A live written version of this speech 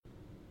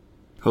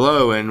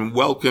Hello and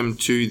welcome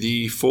to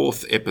the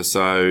fourth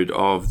episode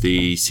of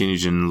the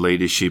Synergen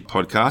Leadership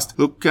Podcast.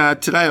 Look,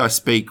 today I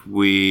speak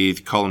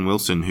with Colin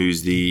Wilson,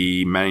 who's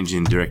the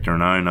Managing Director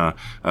and owner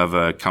of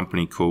a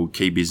company called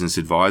Key Business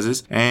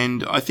Advisors.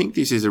 And I think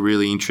this is a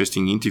really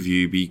interesting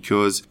interview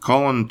because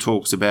Colin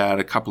talks about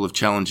a couple of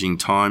challenging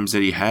times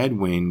that he had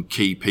when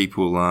key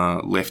people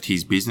left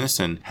his business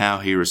and how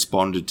he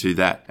responded to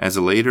that as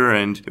a leader.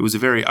 And it was a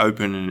very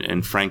open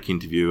and frank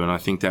interview. And I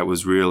think that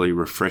was really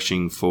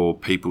refreshing for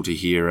people to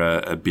hear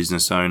a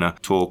business owner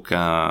talk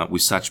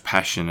with such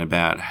passion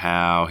about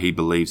how he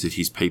believes that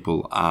his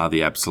people are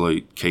the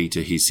absolute key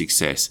to his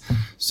success.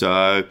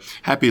 So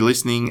happy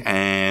listening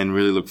and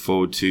really look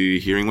forward to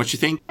hearing what you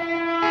think.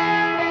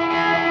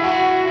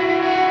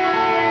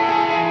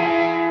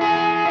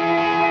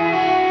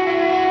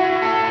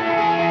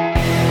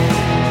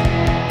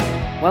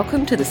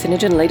 Welcome to the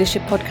Synergen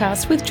Leadership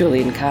Podcast with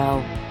Julian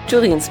Carl.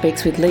 Julian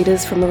speaks with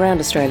leaders from around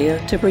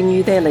Australia to bring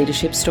you their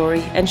leadership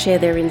story and share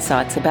their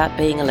insights about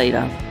being a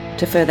leader.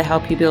 To further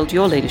help you build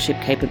your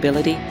leadership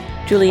capability,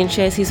 Julian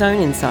shares his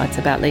own insights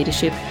about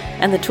leadership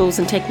and the tools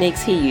and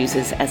techniques he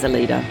uses as a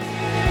leader.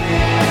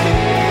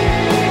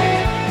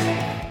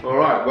 All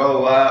right,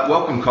 well,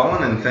 welcome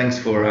Colin, and thanks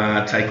for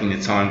taking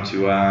the time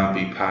to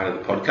be part of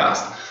the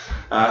podcast.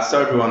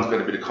 So everyone's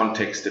got a bit of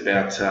context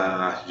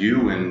about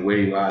you and where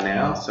you are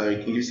now. So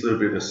can you give us a little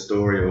bit of a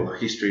story or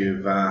history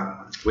of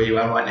where you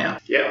are right now?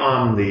 Yeah,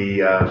 I'm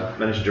the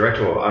Managing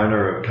Director or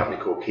owner of a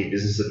company called Key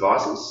Business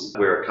Advisors.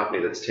 We're a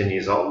company that's 10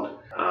 years old.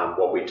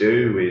 What we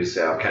do is,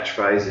 our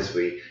catchphrase is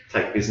we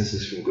take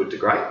businesses from good to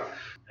great.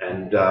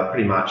 And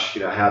pretty much,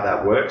 how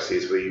that works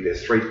is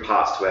there's three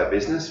parts to our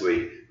business.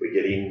 We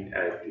get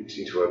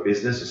into a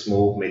business, a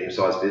small,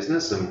 medium-sized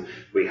business, and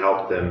we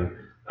help them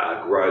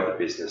grow the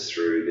business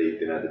through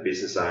the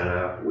business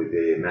owner with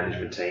their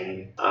management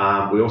team.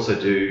 We also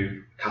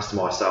do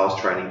customized sales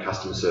training,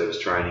 customer service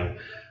training,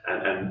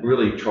 and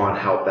really try and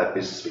help that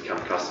business become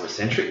customer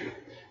centric.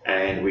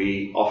 And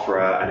we offer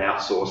an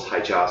outsourced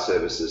HR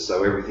services,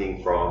 so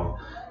everything from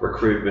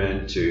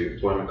recruitment to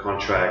employment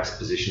contracts,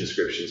 position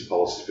descriptions,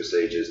 policy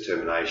procedures,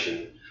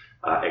 termination,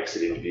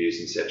 exit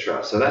interviews,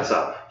 etc. So that's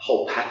a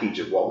whole package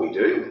of what we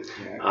do.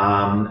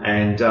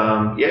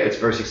 It's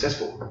very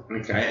successful.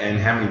 Okay, and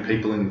how many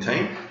people in the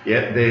team?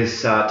 Yeah,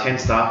 there's 10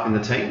 staff in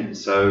the team.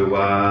 So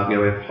we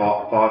have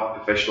 5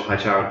 professional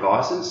HR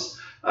advisors,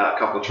 a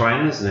couple of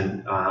trainers, and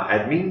an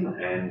admin,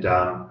 and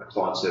a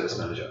client service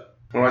manager.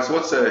 All right, so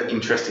what's an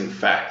interesting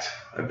fact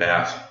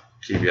about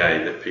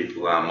QBA that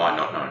people might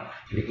not know?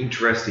 An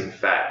interesting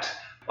fact.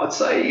 I'd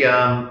say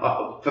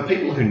for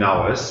people who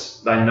know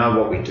us, they know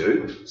what we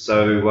do.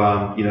 So,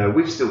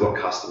 we've still got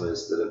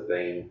customers that have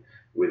been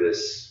with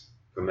us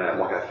from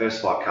our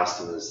first 5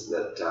 customers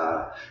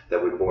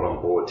that we brought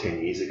on board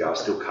 10 years ago are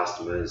still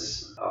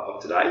customers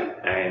of today.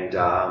 And,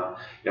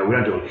 we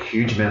don't do a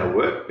huge amount of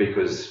work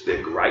because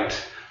they're great,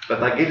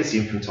 but they get us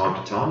in from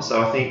time to time.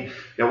 So I think,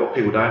 what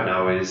people don't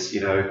know is,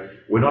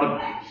 we're not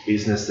a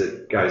business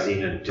that goes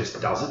in and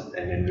just does it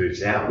and then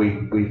moves out.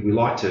 We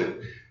like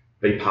to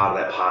be part of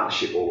that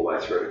partnership all the way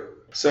through.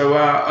 So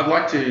I'd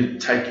like to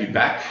take you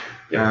back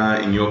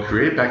in your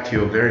career, back to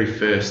your very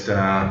first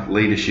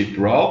leadership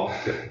role.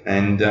 Yep.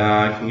 And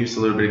can you give us a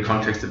little bit of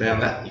context about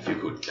that, if you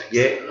could? Thanks.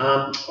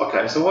 Yeah,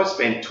 okay. So I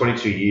spent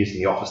 22 years in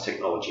the office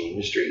technology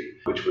industry,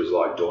 which was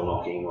like door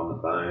knocking, on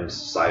the phones,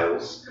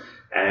 sales.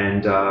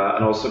 And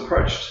I was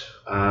approached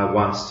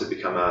once to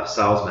become a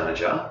sales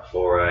manager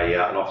for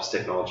an office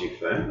technology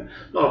firm.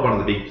 Not one of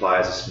the big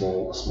players, a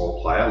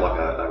small player, like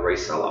a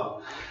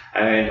reseller.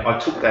 And I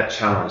took that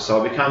challenge.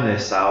 So I became their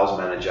sales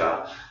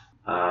manager,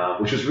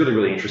 which was really,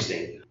 really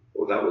interesting.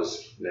 Well, that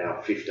was now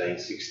 15,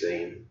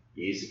 16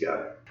 years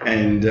ago.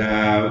 And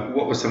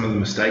what were some of the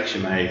mistakes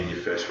you made in your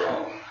first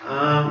role?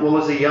 Well,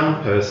 as a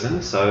young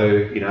person,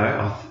 so,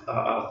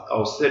 I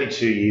was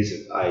 32 years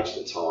of age at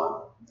the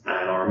time,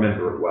 and I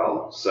remember it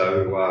well.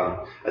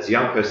 So as a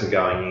young person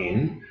going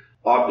in,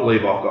 I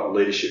believe I've got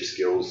leadership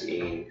skills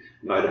in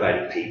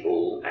motivating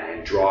people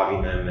and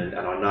driving them, and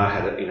I know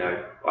how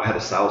to, I had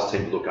a sales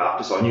team to look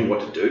after, so I knew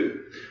what to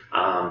do.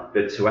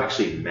 But to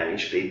actually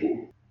manage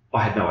people,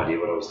 I had no idea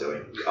what I was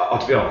doing.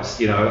 To be honest,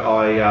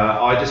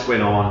 I just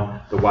went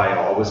on the way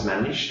I was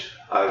managed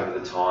over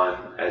the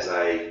time as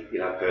a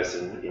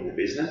person in the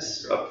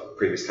business of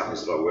previous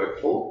companies that I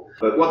worked for.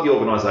 But what the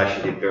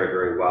organisation did very,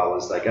 very well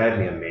is they gave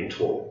me a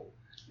mentor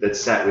that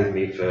sat with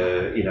me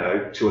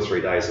for 2 or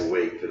 3 days a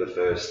week for the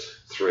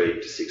first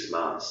 3 to 6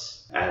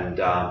 months, and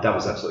that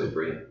was absolutely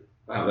brilliant.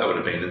 Wow,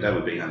 that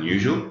would be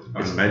unusual, I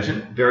would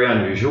imagine. Very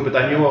unusual, but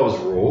they knew I was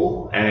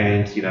raw,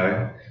 and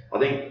I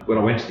think when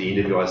I went to the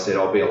interview, I said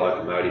I'll be a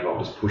locomotive. I'll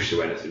just push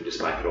through anything,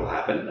 just make it all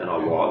happen, and I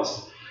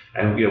was.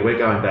 And we're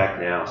going back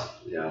now,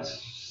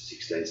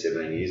 16,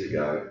 17 years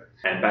ago,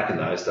 and back in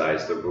those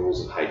days, the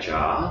rules of HR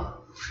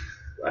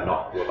are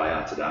not what they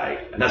are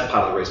today. And that's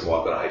part of the reason why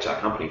I've got a HR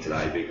company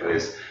today,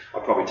 because I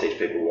probably teach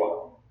people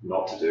what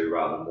not to do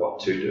rather than what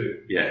to do.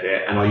 Yeah.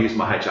 And I use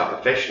my HR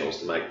professionals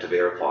to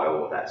verify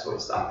all of that sort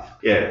of stuff.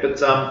 Yeah,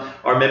 but I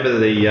remember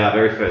the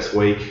very first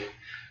week,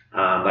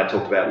 They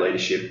talked about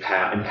leadership,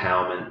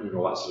 empowerment, and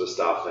all that sort of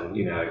stuff. And,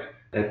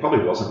 it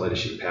probably wasn't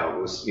leadership empowerment.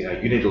 It was, you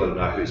need to let them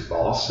know who's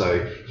boss.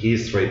 So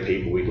here's 3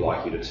 people we'd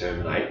like you to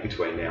terminate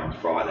between now and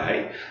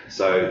Friday,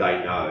 so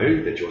they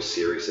know that you're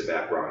serious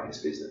about growing this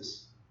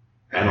business.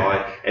 And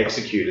I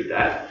executed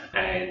that,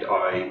 and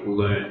I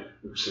learned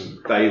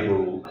some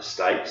valuable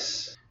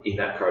mistakes in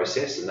that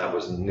process, and that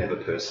was never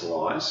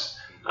personalised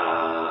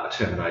a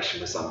termination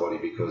with somebody,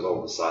 because all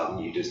of a sudden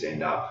you just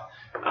end up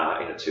in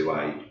a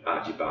two-way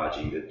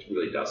argy-bargy that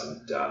really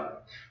doesn't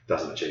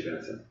achieve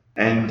anything.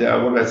 And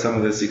what about some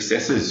of the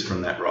successes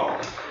from that role?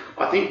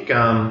 I think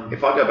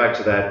if I go back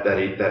to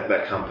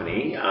that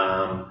company,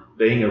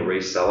 being a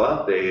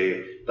reseller,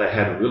 they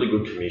had really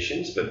good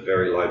commissions but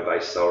very low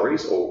base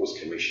salaries, or it was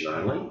commission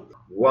only.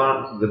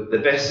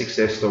 The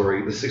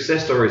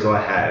success stories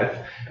I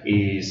have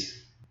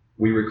is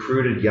we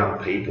recruited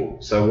young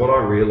people. So what I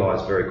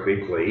realised very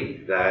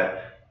quickly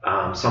that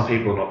some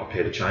people are not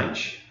prepared to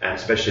change, and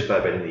especially if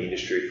they've been in the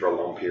industry for a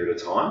long period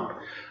of time.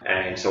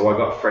 And so I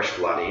got fresh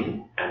blood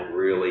in and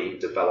really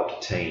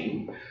developed a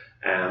team.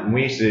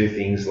 We used to do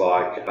things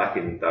like, back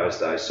in those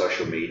days,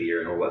 social media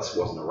and all that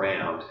wasn't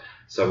around.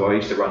 So I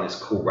used to run this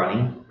cool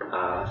running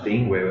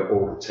thing where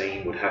all the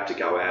team would have to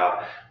go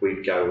out.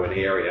 We'd go to an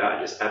area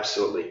and just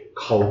absolutely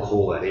cold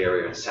call that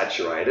area and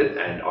saturate it,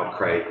 and I'd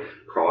create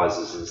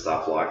prizes and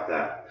stuff like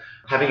that.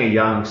 Having a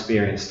young,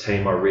 experienced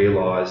team, I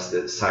realised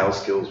that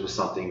sales skills was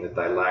something that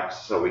they lacked,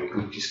 so we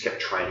just kept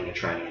training.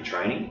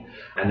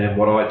 And then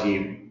what I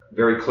did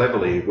very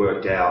cleverly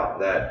worked out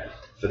that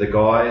for the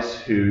guys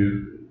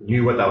who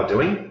knew what they were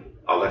doing,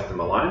 I left them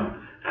alone.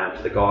 And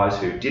for the guys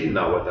who didn't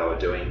know what they were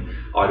doing,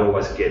 I'd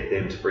always get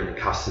them to bring the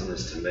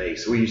customers to me.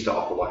 So we used to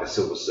offer like a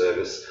silver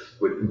service.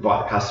 We'd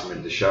invite the customer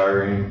into the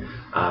showroom,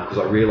 because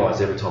I realised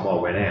every time I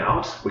went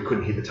out, we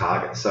couldn't hit the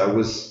target. So it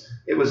was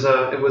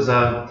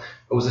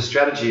a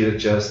strategy that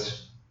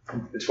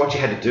it's what you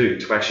had to do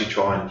to actually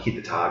try and hit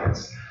the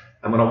targets.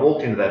 And when I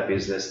walked into that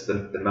business,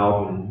 the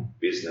Melbourne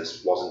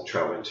business wasn't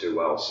travelling too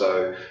well.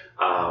 So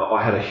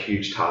I had a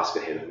huge task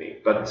ahead of me.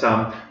 But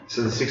so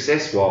the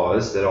success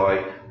was that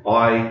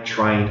I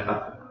trained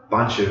a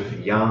bunch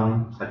of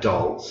young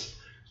adults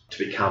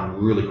to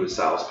become really good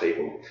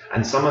salespeople.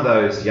 And some of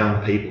those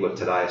young people of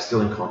today are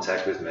still in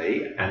contact with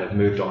me and have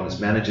moved on as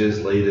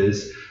managers,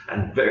 leaders,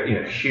 and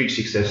very, huge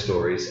success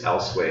stories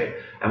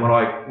elsewhere. And when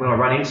I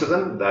run into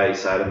them, they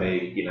say to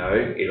me,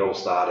 it all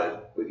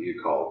started with you,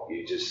 Cole.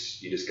 You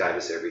just gave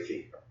us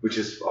everything, which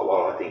is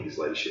what I think is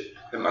leadership.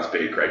 It must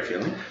be a great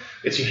feeling.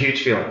 It's a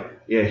huge feeling.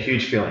 Yeah,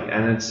 huge feeling.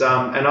 And it's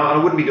and I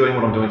wouldn't be doing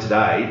what I'm doing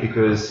today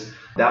because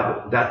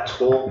that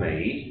taught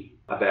me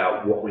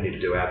about what we need to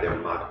do out there in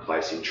the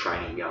marketplace in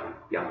training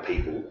young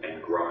people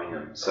and growing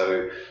them.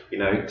 So,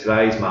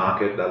 today's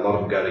market, a lot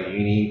of them go to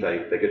uni,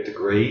 they get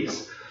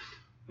degrees,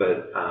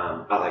 but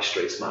are they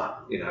street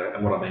smart?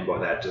 And what I mean by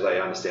that, do they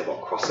understand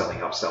what cross-selling,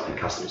 upselling,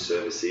 customer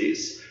service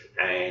is?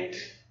 And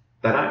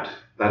they don't.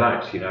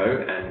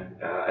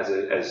 And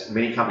as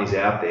many companies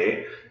out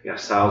there,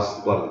 sales is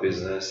the blood of the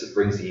business. It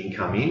brings the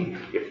income in.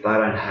 If they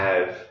don't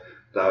have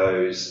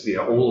those,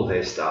 all of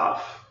their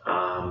staff,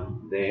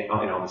 they're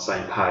on the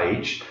same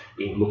page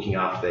in looking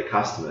after their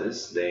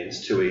customers, then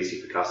it's too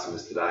easy for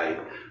customers today,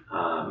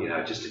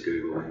 just to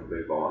Google and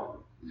move on.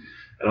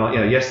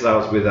 And yesterday I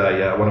was with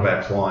one of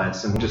our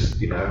clients, and we're just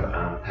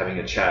having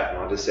a chat,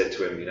 and I just said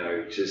to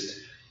him, just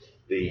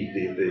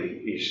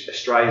the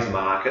Australia's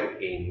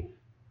market in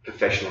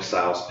professional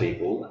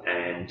salespeople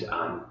and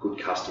good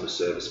customer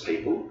service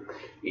people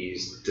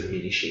is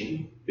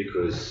diminishing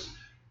because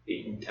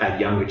our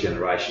younger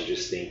generation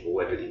just think,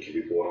 well, everything can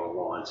be bought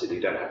online, so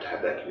you don't have to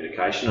have that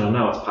communication. And I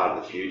know it's part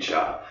of the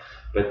future,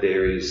 but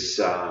there is,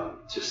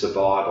 to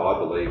survive, I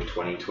believe,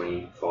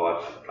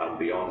 2025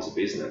 beyond as a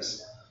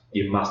business,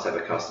 you must have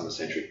a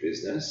customer-centric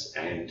business.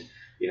 And,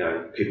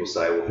 people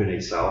say, well, who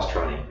needs sales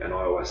training? And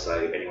I always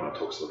say, anyone that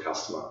talks to a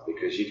customer,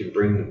 because you can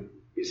bring the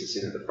business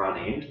in at the front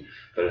end,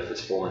 but if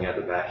it's falling out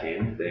the back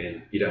end,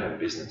 then you don't have a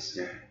business.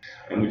 Yeah.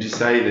 And would you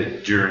say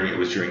that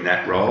during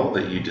that role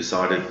that you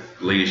decided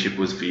leadership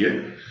was for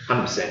you?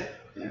 100%.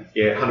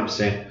 Yeah,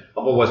 100%. I've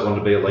always wanted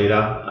to be a leader.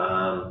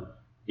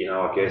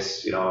 I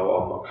guess, I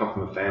come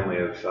from a family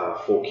of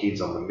 4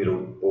 kids. I'm the middle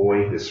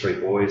boy. There's 3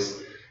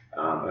 boys.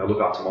 I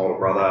look up to my older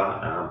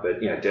brother,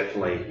 but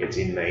definitely it's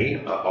in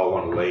me. I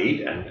want to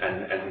lead, and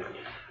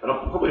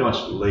I probably want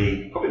to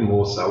lead. Probably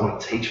more so, I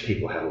want to teach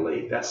people how to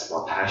lead. That's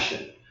my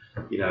passion.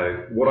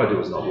 What I do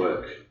is not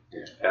work.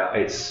 Yeah.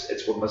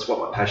 It's what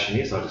my passion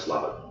is. I just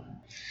love it.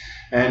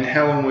 And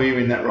how long were you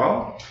in that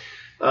role?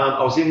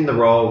 I was in the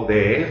role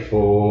there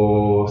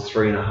for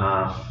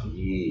 3.5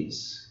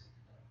 years.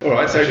 All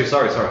right. So actually,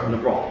 sorry, no,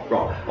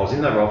 wrong. I was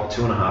in that role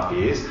for 2.5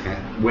 years. Okay.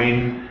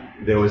 When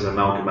there was an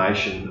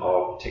amalgamation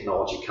of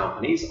technology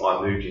companies,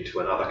 I moved into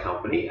another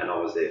company and I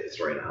was there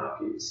for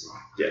 3.5 years.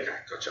 Yeah. Okay,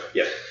 gotcha.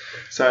 Yeah.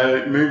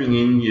 So moving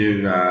in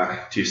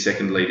to your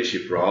second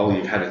leadership role,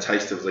 you've had a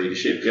taste of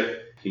leadership. Yep.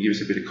 Can you give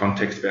us a bit of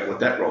context about what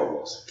that role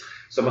was?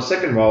 So my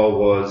second role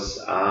was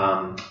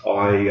from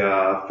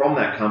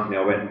that company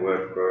I went and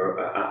worked for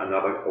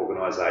another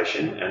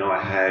organisation, and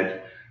I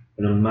had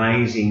an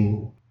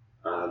amazing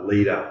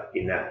leader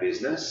in that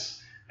business.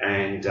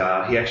 And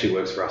he actually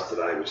works for us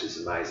today, which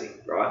is amazing,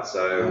 right?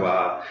 So,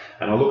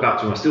 and I look up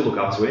to him. I still look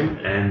up to him,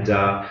 and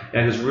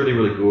it was really,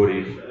 really good,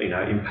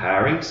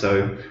 empowering.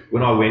 So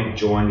when I went and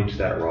joined into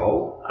that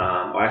role,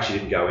 I actually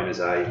didn't go in as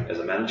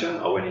a manager.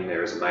 I went in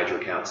there as a major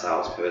account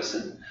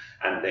salesperson,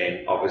 and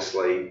then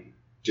obviously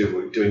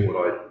doing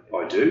what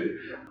I do.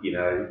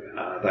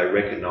 They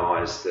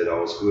recognised that I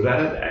was good at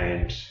it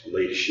and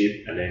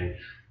leadership, and then.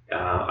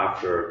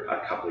 After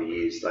a couple of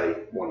years, they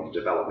wanted to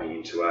develop me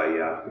into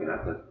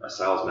a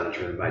sales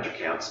manager in the major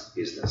accounts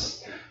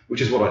business,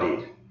 which is what I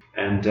did.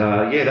 And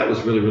that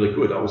was really, really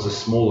good. I was a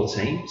smaller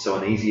team, so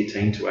an easier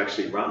team to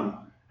actually run,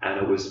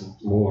 and it was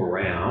more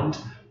around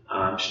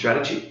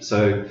strategy.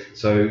 So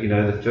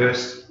the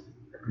first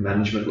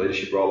management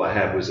leadership role I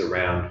had was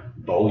around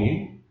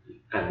volume,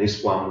 and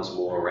this one was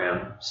more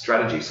around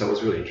strategy. So it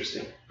was really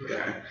interesting.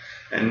 Okay.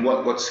 And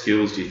what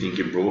skills do you think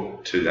you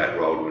brought to that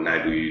role to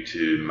enable you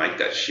to make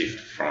that shift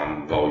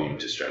from volume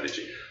to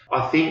strategy?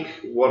 I think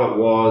what it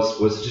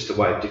was just a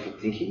way of different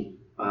thinking.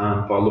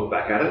 If I look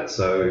back at it,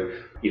 so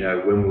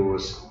when we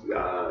was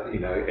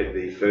at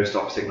the first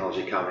office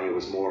technology company, it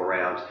was more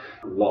around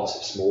lots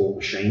of small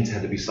machines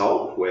had to be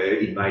sold. Where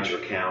in major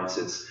accounts,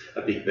 it's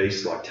a big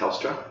beast like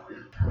Telstra.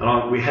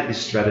 And we had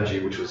this strategy,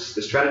 and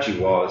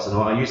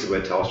I use the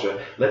word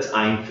Telstra. Let's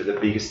aim for the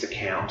biggest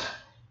account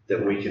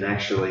that we can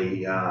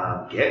actually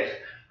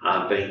get,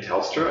 being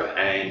Telstra,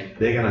 and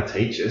they're going to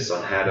teach us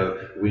on how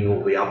to win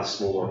all the other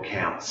smaller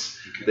accounts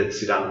that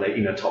sit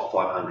under top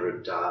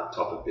 500 type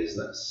of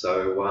business.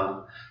 So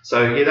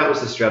that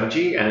was the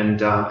strategy, and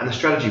the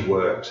strategy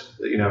worked.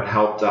 It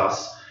helped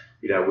us.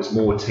 It was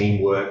more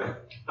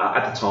teamwork.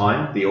 At the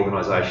time, the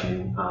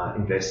organisation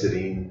invested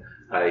in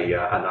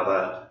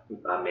another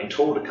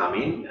mentor to come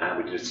in,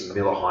 and we did some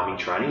Miller Heiming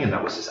training, and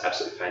that was just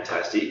absolutely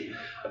fantastic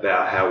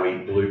about how we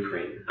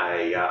blueprint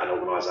an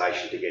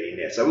organisation to get in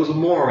there. So it was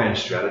more around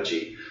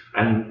strategy,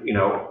 and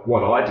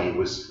what I did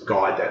was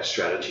guide that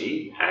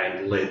strategy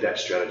and led that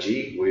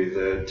strategy with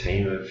a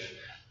team of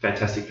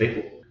fantastic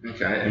people.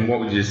 Okay, and what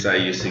would you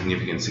say your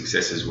significant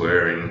successes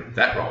were in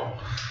that role?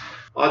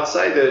 I'd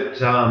say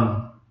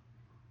that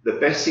the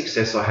best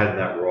success I had in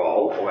that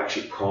role, or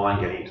actually prior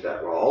to getting into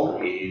that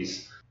role,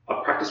 is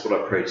I practiced what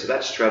I preached. So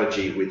that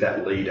strategy with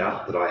that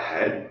leader that I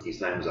had, his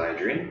name was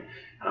Adrian,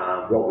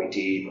 what we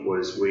did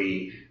was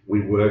we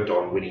worked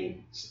on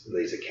winning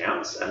these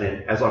accounts, and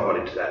then as I got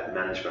into that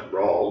management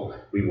role,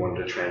 we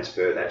wanted to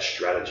transfer that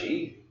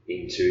strategy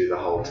into the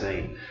whole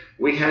team.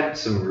 We had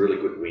some really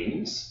good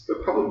wins,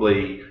 but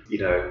probably,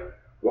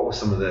 what were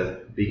some of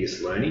the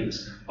biggest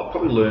learnings? I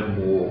probably learned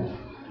more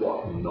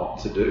what not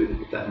to do,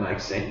 if that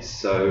makes sense.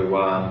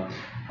 So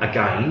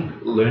again,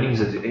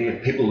 learnings are,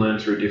 people learn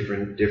through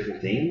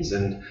different things,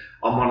 and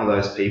I'm one of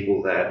those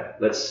people that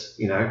let's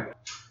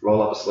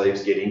roll up our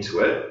sleeves, get into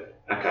it.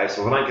 Okay,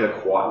 so if I don't get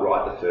it quite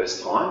right the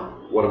first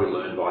time, what do we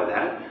learn by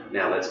that?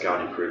 Now let's go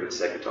and improve it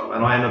second time.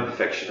 And I am a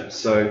perfectionist,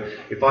 so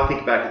if I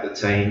think back at the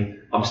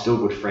team, I'm still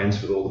good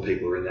friends with all the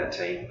people who are in that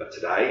team of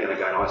today. And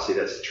again, I see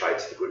that's the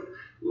traits of a good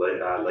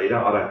leader.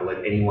 I don't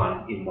believe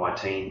anyone in my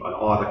team on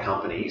either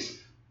companies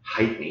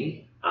hate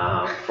me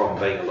from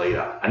being a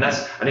leader. And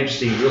that's an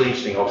really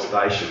interesting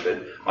observation,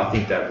 but I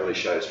think that really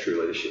shows true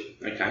leadership.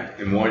 Okay,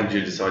 and why did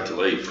you decide to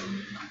leave?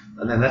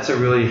 And then that's a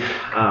really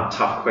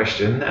tough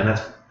question, and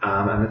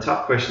the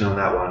tough question on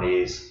that one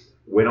is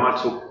when I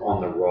took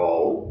on the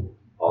role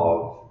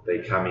of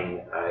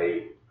becoming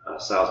a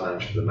sales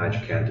manager for the major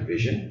account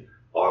division,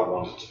 I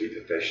wanted to be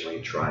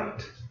professionally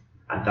trained,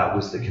 and that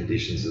was the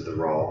conditions of the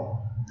role.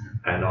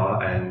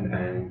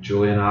 And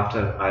Julian,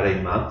 after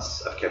 18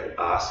 months, I've kept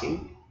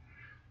asking,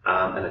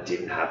 and it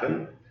didn't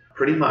happen.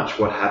 Pretty much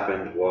what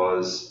happened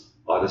was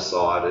I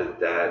decided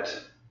that,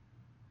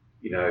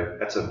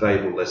 that's a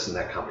valuable lesson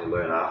that company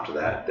learned after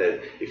that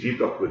if you've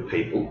got good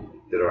people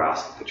that are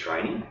asking for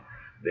training,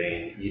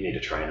 then you need to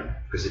train them,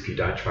 because if you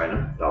don't train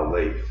them, they'll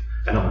leave.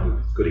 And I'm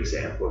a good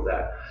example of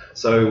that.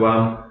 So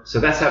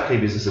that's how Key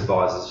Business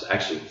Advisors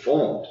actually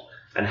formed.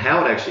 And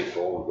how it actually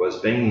formed was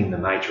being in the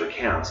major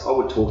accounts. I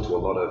would talk to a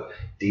lot of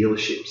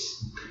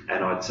dealerships,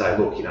 and I'd say,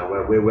 look,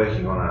 we're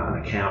working on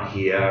an account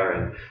here,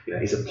 and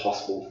is it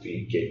possible for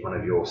you to get one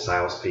of your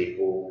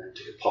salespeople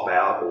to pop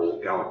out or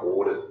go and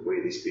audit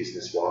where this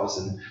business was?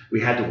 And we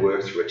had to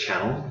work through a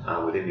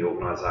channel within the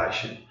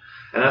organisation.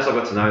 And as I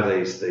got to know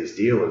these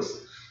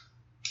dealers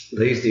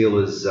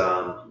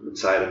would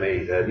say to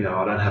me that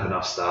I don't have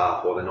enough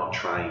staff, or they're not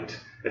trained.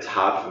 It's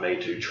hard for me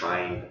to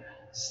train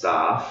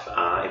staff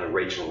in a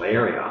regional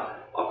area.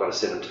 I've got to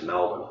send them to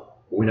Melbourne.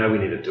 We know we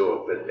need to do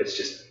it, but it's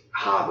just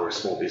hard. We're a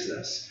small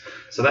business.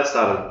 So that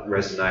started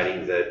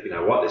resonating that,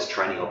 there's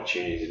training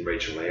opportunities in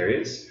regional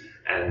areas,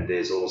 and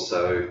there's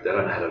also, they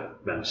don't know how to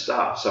manage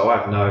staff. So I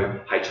have no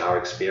HR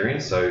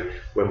experience. So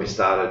when we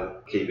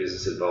started Key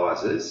Business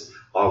Advisors,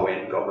 I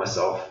went and got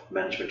myself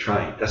management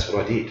training. That's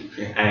what I did.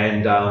 Yeah.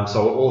 And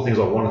so all the things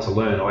I wanted to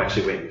learn, I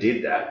actually went and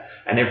did that.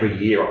 And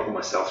every year I put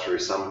myself through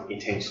some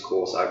intense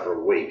course over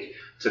a week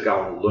to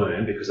go and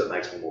learn, because it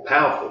makes me more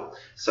powerful.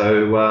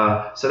 So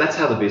that's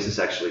how the business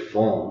actually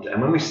formed.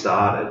 And when we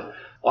started,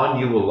 I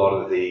knew a lot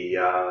of the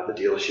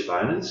dealership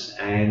owners,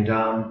 and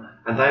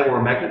they were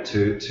a magnet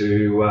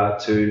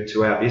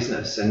to our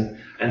business.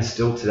 And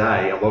still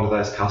today, a lot of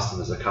those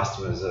customers are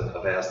customers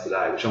of ours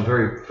today, which I'm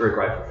very, very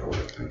grateful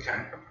for.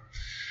 Okay.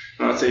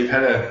 All right, so you've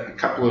had a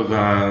couple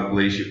of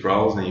leadership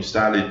roles, and you've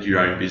started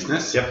your own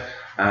business. Yep.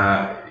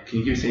 Can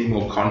you give us any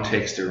more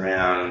context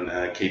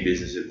around Key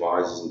Business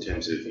Advisors in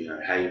terms of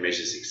how you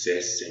measure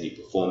success, any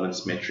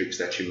performance metrics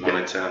that you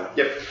monitor?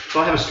 Yep. So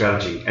I have a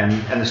strategy,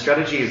 and the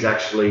strategy is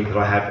actually that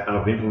I have, and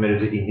I've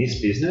implemented it in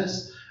this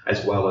business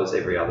as well as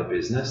every other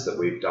business that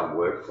we've done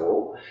work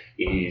for.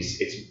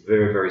 It's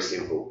very, very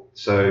simple.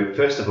 So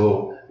first of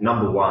all,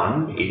 number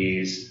one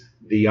is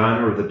the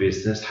owner of the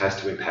business has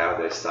to empower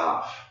their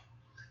staff.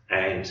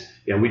 And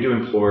we do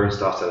employer and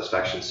staff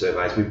satisfaction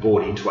surveys. We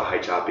bought into a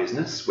HR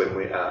business when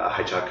we a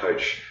HR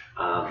coach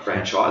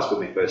franchise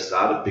when we first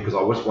started, because I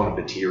always wanted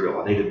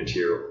material. I needed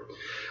material.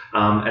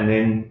 And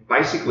then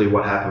basically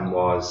what happened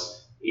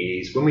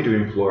is when we do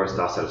employer and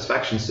staff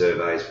satisfaction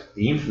surveys,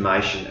 the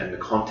information and the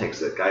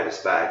context that gave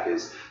us back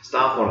is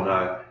staff want to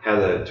know how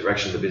the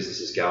direction of the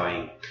business is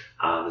going.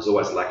 There's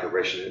always a lack of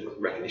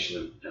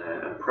recognition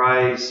and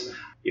praise.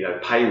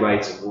 Pay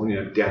rates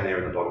are down there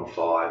in the bottom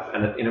 5,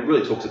 and it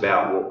really talks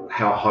about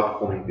how a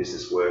high-performing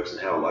business works and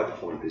how a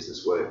low-performing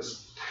business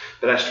works.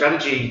 But our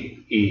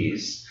strategy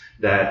is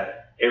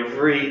that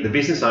the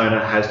business owner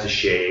has to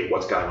share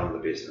what's going on in the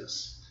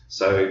business.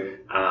 So,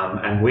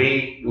 and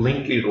we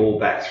link it all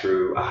back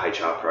through a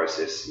HR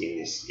process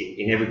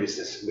in every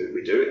business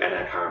we do, and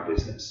our current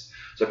business.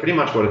 So pretty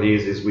much what it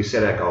is we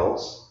set our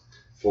goals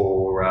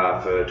for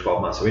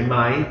 12 months. So in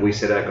May, we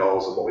set our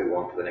goals of what we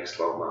want for the next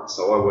 12 months.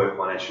 So I work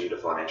financial year to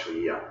financial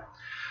year.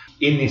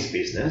 In this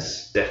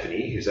business,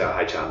 Stephanie, who's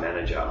our HR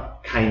manager,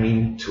 came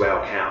in to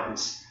our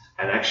accountants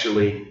and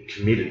actually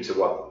committed to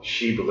what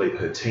she believed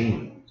her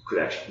team could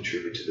actually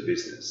contribute to the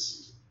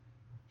business,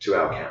 to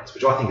our accountants,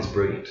 which I think is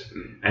brilliant.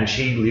 And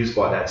she lives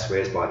by that,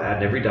 swears by that,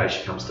 and every day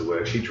she comes to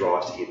work, she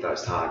drives to hit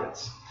those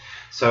targets.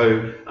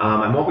 So,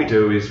 and what we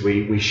do is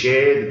we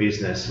share the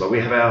business. Like we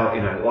have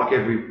our, like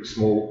every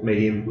small,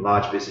 medium,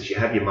 large business, you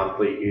have your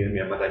monthly,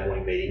 Monday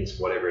morning meetings,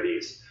 whatever it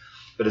is.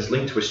 But it's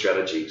linked to a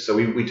strategy. So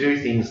we do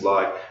things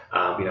like,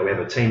 we have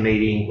a team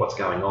meeting, what's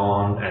going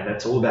on, and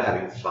it's all about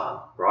having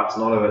fun, right?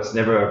 It's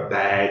never a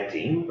bad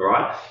thing,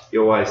 right? I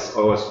always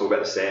talk about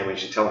the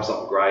sandwich. You tell them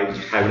something great.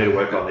 Hey, we need to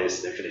work on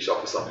this, and then finish off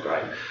with something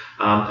great.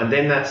 And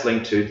then that's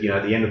linked to,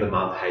 the end of the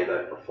month, hey,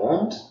 they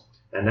performed.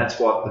 And that's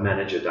what the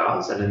manager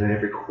does. And then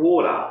every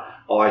quarter,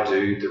 I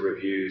do the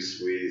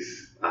reviews with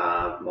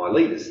my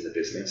leaders in the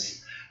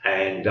business.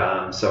 And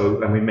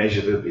and we measure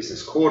the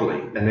business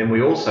quarterly. And then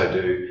we also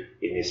do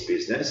in this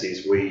business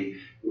is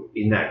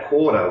in that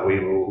quarter,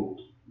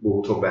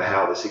 we'll talk about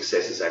how the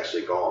success has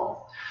actually gone.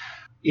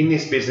 In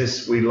this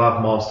business, we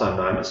love milestone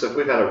moments. So if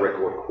we've had a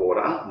record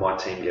quarter, my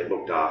team get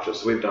looked after.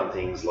 So we've done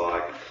things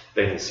like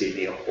been in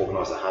Sydney,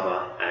 organised a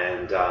Hummer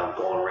and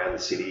gone around the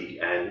city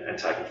and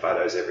taken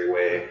photos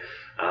everywhere.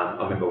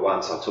 I remember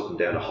once I took them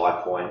down to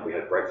High Point. We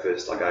had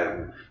breakfast. I gave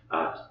them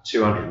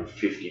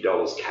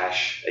 $250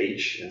 cash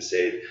each and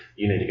said,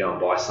 you need to go and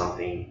buy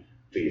something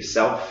for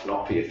yourself,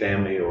 not for your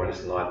family or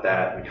anything like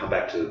that, and come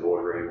back to the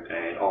boardroom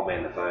and I'll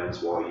man the phones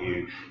while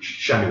you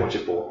show me what you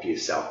bought for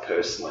yourself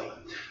personally.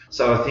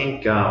 So I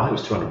think it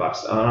was $200,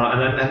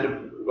 and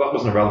it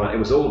wasn't irrelevant. It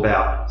was all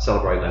about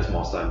celebrating those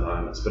milestone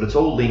moments, but it's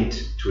all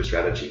linked to a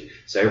strategy.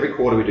 So every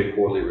quarter we do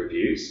quarterly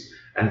reviews,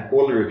 and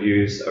quarterly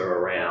reviews are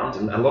around,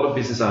 and a lot of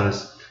business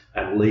owners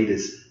and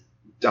leaders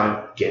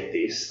don't get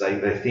this.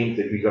 They think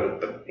that you got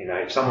to,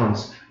 if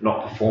someone's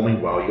not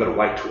performing well, you got to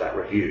wait till that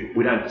review.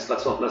 We don't. That's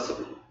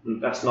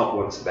not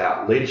what it's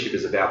about. Leadership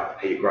is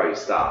about how you grow your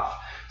staff.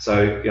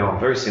 So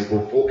very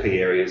simple. 4 key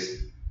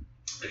areas.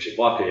 Actually,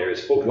 5 key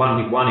areas.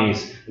 One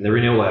is, and they're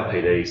in all our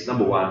PDs.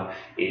 Number 1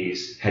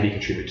 is how do you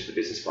contribute to the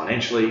business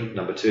financially.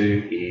 Number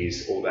 2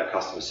 is all about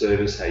customer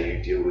service, how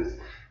you deal with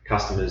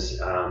customers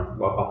of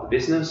the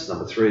business.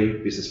 Number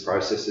 3, business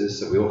processes.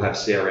 So we all have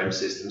CRM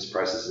systems,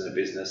 processes in a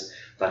business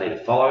they need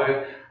to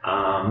follow.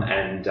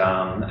 And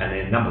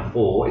then number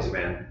 4 is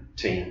around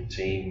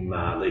team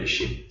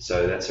leadership.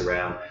 So that's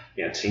around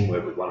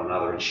teamwork with one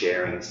another and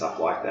sharing and stuff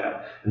like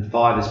that. And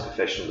 5 is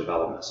professional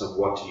development. So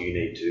what do you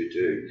need to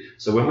do?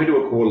 So when we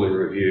do a quarterly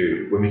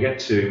review, when we go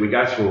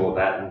through all of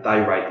that, and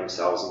they rate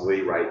themselves and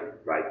we rate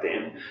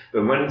them.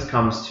 But when it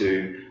comes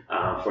to,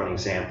 for an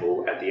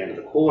example, at the end of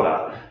the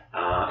quarter,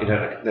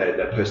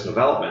 the personal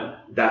development,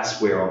 that's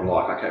where I'm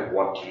like, okay,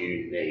 what do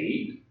you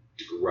need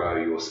to grow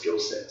your skill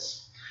sets?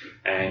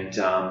 And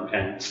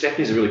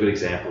Stephanie's a really good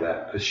example of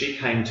that, because she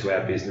came to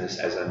our business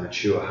as a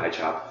mature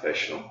HR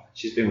professional.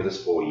 She's been with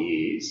us 4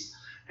 years,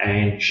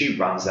 and she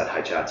runs that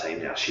HR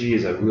team now. She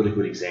is a really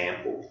good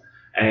example.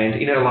 And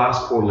in her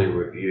last quarterly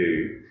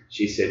review,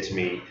 she said to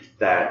me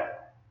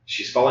that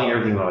she's following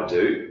everything that I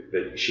do,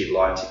 but she'd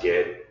like to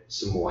get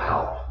some more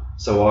help.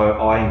 So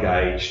I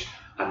engaged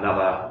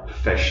another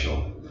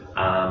professional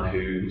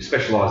who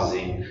specialises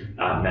in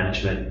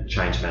management,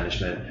 change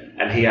management,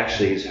 and he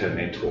actually is her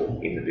mentor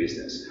in the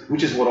business,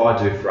 which is what I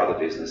do for other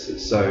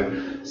businesses. So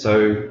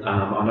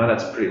I know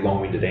that's a pretty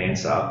long-winded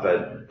answer,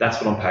 but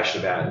that's what I'm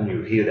passionate about, and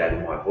you'll hear that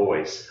in my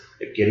voice,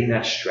 of getting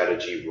that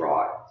strategy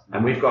right.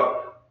 And we've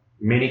got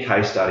many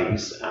case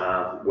studies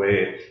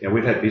where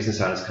we've had business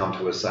owners come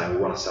to us saying,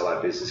 we want to sell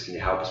our business, can you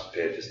help us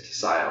prepare for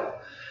sale?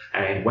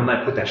 And when they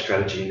put that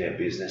strategy in their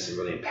business and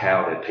really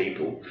empower their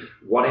people,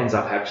 what ends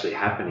up actually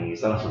happening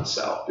is they don't want to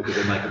sell because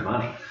they're making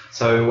money.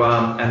 So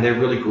and they're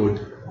really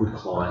good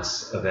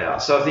clients of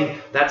ours. So I think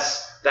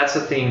that's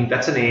a thing,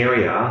 that's an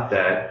area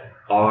that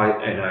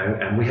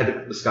and we had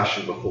a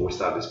discussion before we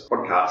started this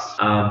podcast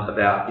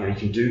about you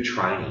can do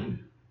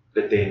training,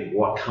 but then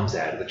what comes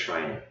out of the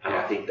training? And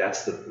I think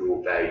that's the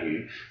real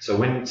value. So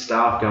when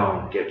staff go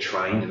and get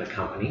trained in a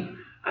company,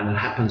 and it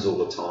happens all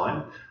the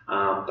time,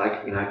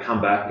 they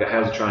come back and go,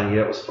 how's the training?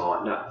 Yeah, it was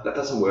fine. No, that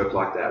doesn't work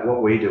like that.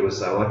 What we do is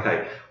say,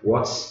 okay,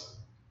 what's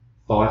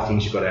 5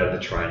 things you got out of the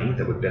training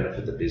that would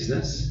benefit the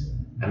business?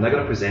 And they've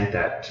got to present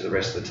that to the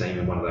rest of the team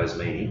in one of those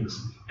meetings.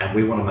 And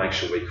we want to make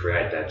sure we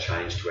create that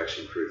change to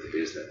actually improve the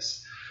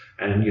business.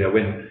 And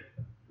when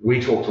we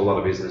talk to a lot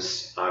of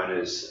business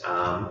owners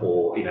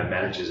or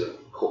managers of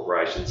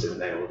corporations,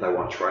 and they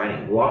want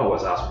training. Well, I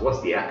always ask,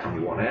 what's the outcome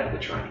you want out of the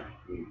training?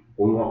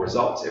 Well, we want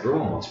results.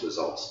 Everyone wants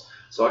results.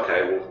 So,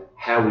 okay, well,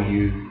 how will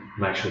you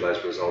make sure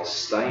those results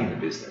stay in the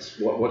business?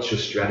 What's your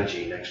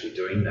strategy in actually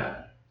doing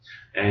that?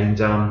 And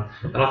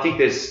I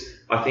think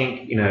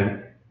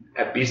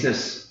at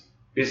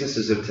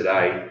businesses of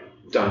today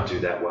don't do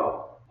that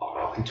well.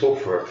 I can talk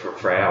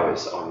for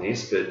hours on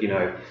this, but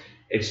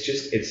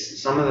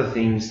it's some of the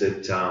things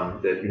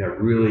that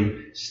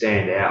really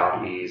stand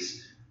out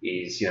is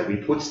we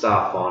put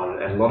staff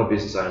on, and a lot of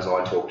business owners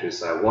I talk to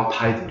say, well, I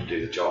pay them to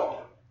do the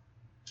job,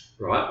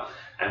 right?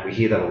 And we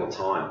hear that all the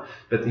time.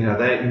 But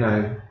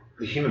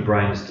the human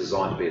brain is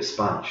designed to be a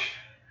sponge,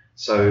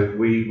 so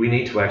we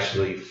need to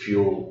actually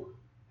fuel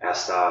our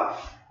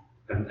staff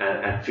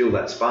and fuel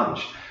that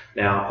sponge.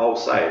 Now I'll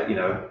say it,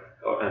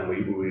 and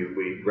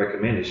we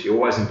recommend is you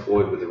always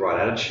employ with the right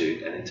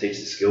attitude and then teach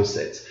the skill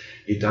sets.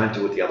 You don't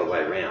do it the other way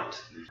around.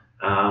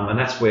 And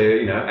that's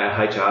where,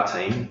 our HR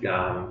team,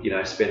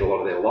 spend a lot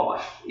of their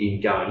life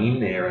in going in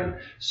there and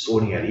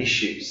sorting out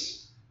issues.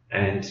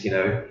 And,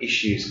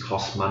 issues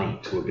cost money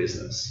to a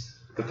business.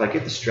 If they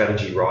get the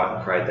strategy right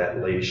and create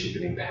that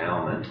leadership and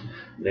empowerment,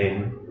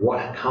 then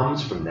what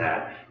comes from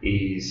that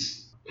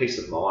is peace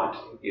of mind.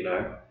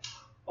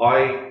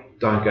 I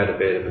don't go to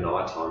bed of a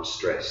night time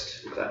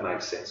stressed, if that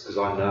makes sense, because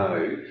I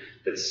know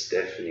that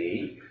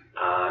Stephanie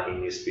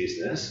in this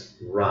business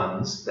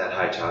runs that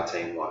HR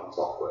team like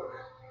clockwork.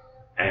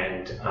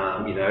 And,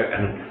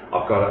 and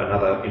I've got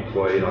another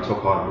employee, and I talk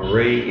about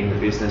Marie in the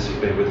business, who's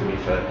been with me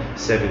for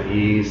 7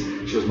 years.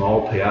 She was my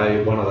old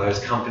PA, one of those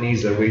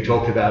companies that we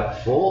talked about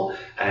before.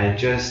 And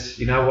just,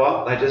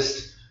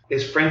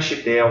 there's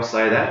friendship there, I'll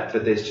say that,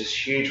 but there's just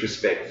huge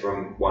respect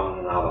from one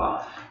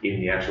another in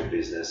the actual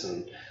business.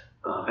 And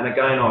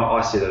again,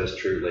 I see that as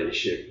true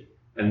leadership.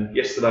 And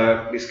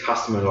yesterday, this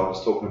customer that I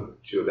was talking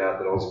to you about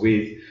that I was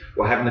with,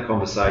 we're having a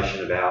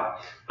conversation about,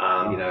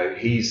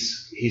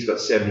 he's got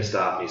 70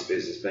 staff in his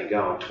business, been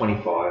going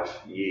 25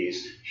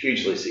 years,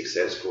 hugely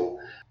successful.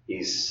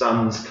 His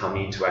son's come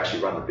in to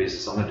actually run the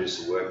business. I'm going to do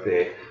some work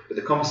there. But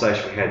the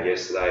conversation we had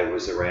yesterday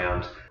was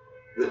around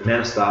the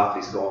amount of staff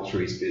he's gone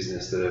through his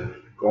business that have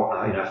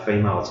gone,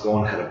 female that's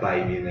gone, had a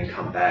baby and then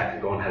come back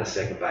and gone, had a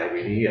second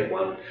baby. And he had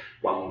one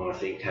woman, I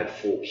think, had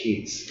 4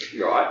 kids,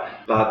 right?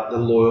 But the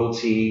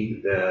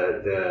loyalty,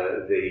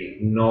 the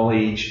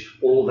knowledge,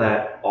 all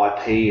that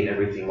IP and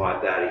everything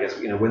like that, he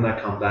goes, when they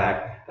come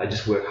back, they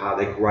just work hard.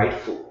 They're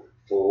grateful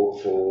for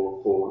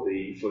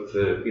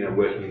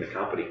working in the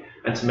company.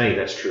 And to me,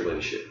 that's true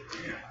leadership.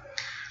 Yeah.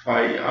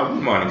 I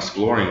wouldn't mind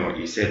exploring what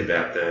you said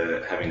about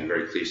having a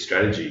very clear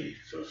strategy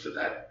for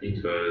that,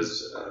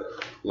 because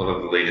a lot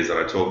of the leaders that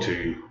I talk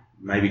to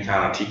maybe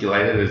can't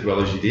articulate it as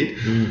well as you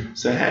did.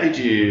 So how did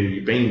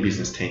you've been in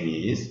business 10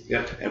 years.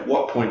 Yep. At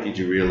what point did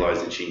you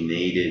realise that you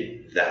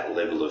needed that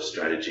level of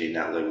strategy and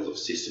that level of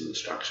system and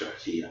structure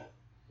here?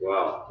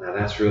 Wow, now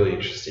that's really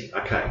interesting.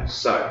 Okay,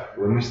 so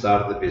when we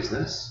started the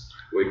business,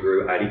 we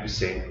grew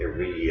 80%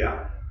 every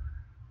year.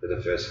 For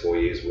the first 4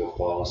 years, we were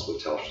finalists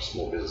with Telstra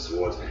Small Business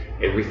Awards.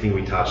 Everything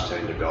we touched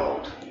turned to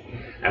gold.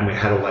 And we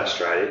had all that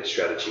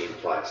strategy in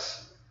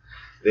place.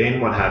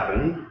 Then what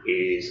happened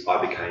is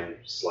I became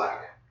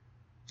slack.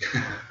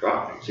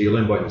 Right? So you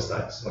learn by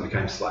mistakes. I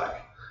became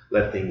slack.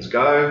 Let things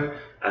go.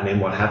 And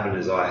then what happened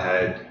is I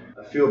had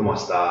a few of my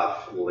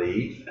staff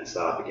leave and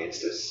start up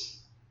against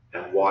us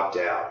and wiped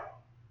out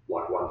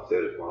like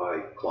 1/3 of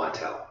my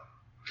clientele.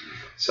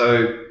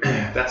 So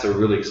that's a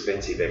really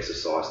expensive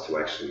exercise to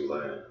actually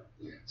learn.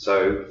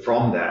 So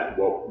from that,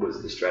 what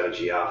was the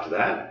strategy after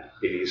that?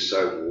 It is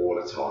so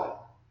watertight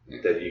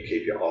that you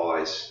keep your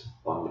eyes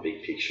on the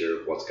big picture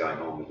of what's going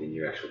on within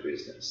your actual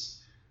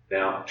business.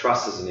 Now,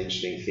 trust is an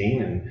interesting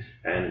thing,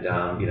 and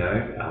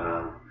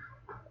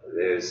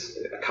there's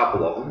a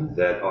couple of them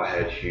that I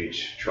had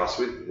huge trust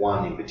with.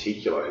 One in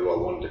particular, who I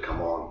wanted to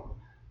come on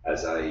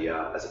as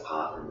a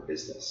partner in the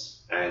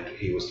business, and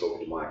he was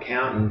talking to my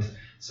accountant.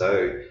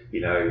 So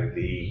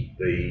the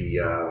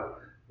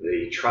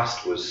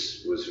trust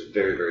was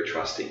very, very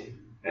trusting,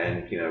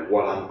 and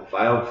what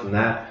unveiled from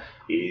that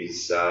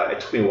is it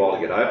took me a while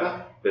to get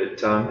over, but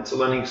it's a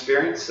learning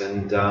experience,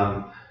 and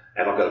I've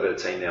got a bit of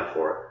team now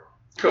for it.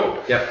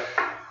 Cool. Yep.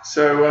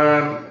 So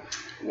a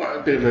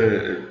bit of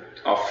a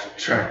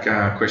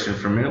off-track question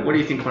for a minute. What do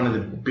you think one of the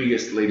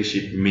biggest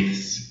leadership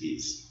myths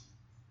is?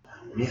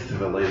 Myth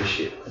of a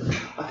leadership.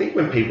 I think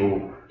when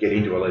people get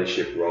into a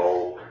leadership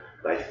role,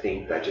 they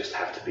think they just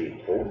have to be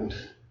important,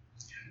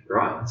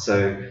 right?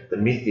 So the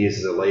myth is,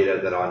 as a leader,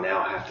 that I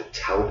now have to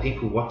tell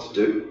people what to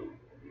do.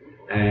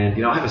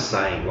 And I have a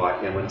saying,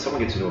 like, when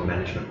someone gets into a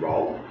management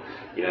role,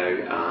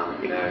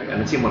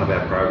 and it's in one of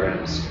our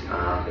programs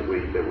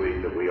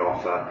that we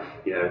offer.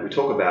 We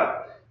talk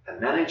about a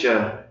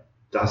manager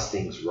does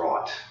things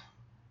right,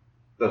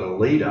 but a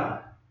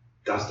leader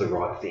does the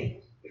right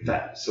thing.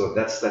 That's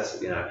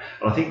and I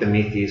think the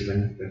myth is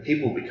when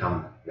people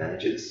become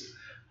managers,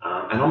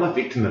 and I'm a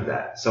victim of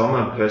that. So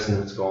I'm a person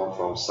that's gone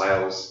from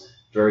sales,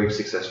 very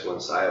successful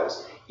in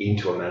sales,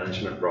 into a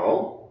management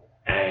role,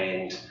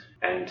 and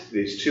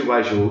there's two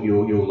ways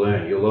you'll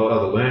learn. You'll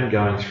either learn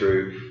going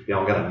through,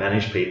 I'm going to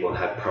manage people and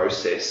have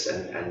process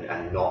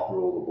and not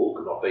rule the book,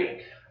 and not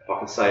be, if I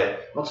can say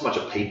it, not so much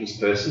a people's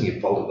person. You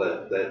follow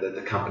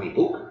the company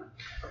book.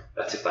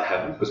 That's if they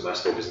haven't, because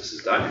most small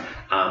businesses don't.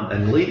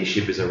 And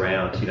leadership is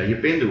around, you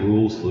bend the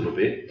rules a little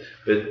bit,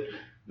 but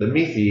the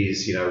myth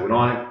is, when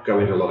I go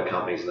into a lot of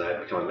companies and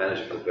they become a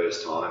manager for the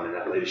first time and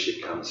that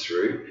leadership comes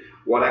through,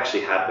 what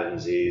actually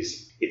happens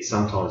is it's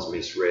sometimes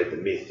misread. The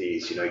myth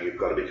is, you've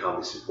got to become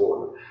this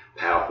important,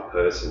 powerful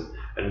person.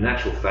 And in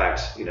actual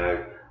fact,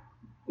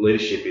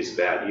 leadership is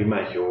about you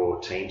make your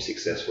team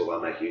successful,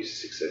 they make you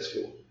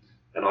successful.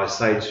 And I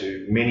say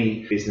to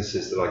many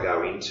businesses that I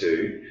go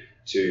into,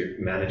 to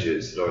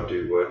managers that I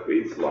do work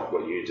with, like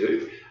what you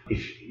do,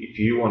 if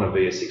you want to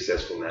be a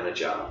successful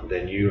manager,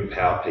 then you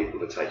empower people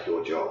to take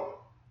your job.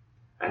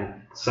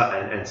 And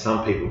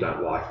some people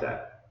don't like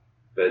that.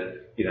 But,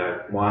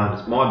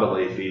 my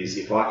belief is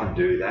if I can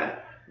do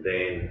that,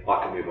 then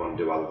I can move on and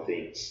do other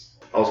things.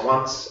 I was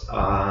once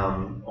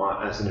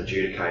as an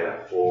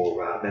adjudicator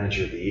for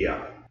Manager of the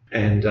Year.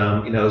 And,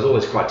 there's all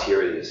these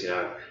criteria,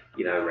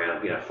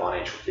 around,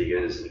 financial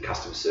figures and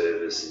customer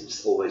service and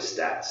all these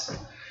stats.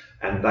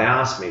 And they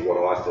asked me what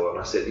I thought, and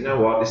I said,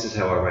 this is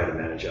how I rate a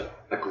manager,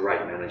 a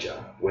great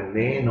manager. When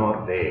they're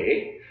not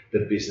there,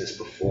 the business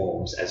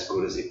performs as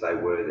good as if they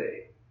were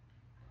there.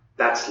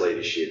 That's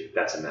leadership.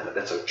 That's a manager.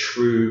 That's a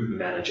true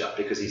manager,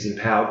 because he's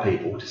empowered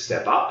people to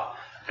step up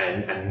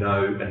and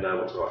know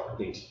what's the right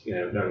things,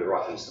 know the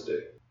right things to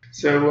do.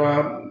 So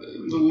a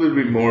little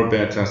bit more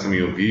about some of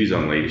your views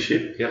on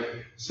leadership. Yep.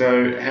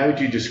 So how would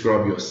you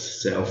describe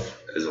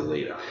yourself as a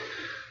leader?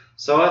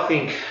 So I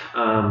think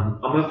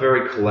I'm a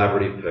very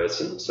collaborative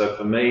person. So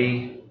for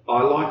me,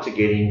 I like to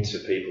get into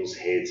people's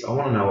heads. I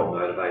want to know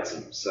what motivates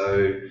them.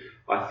 So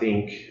I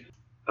think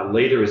a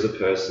leader is a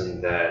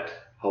person that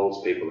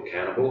holds people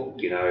accountable.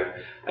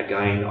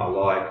 Again, I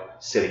like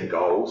setting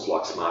goals,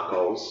 like SMART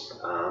goals,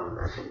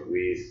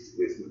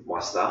 with my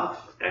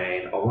staff,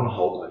 and I want to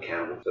hold them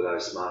accountable for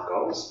those SMART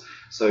goals.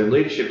 So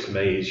leadership to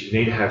me is you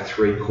need to have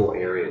three core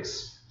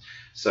areas.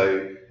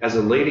 So as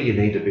a leader, you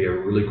need to be a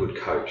really good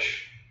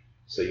coach.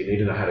 So you need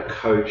to know how to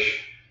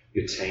coach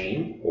your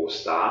team or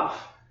staff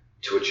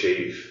to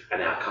achieve an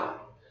outcome.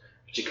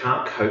 But you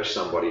can't coach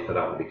somebody if they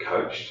don't want to be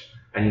coached,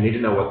 and you need to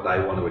know what they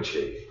want to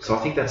achieve. So I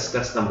think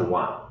that's number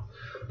one.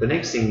 The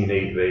next thing you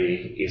need to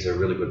be is a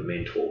really good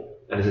mentor.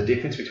 And there's a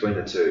difference between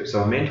the two.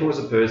 So a mentor is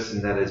a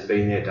person that has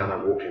been there, done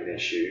it, walked in their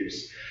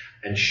shoes,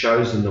 and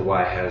shows them the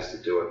way how to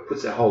do it,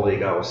 puts their whole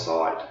ego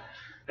aside,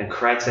 and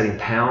creates that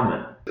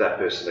empowerment for that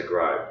person to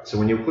grow. So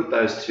when you put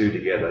those two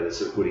together,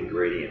 that's a good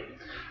ingredient.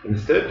 And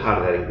the third part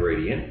of that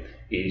ingredient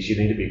is you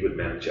need to be a good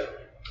manager.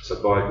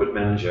 So by a good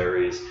manager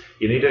is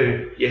you need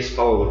to, yes,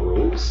 follow the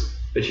rules,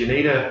 but you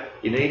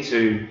need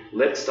to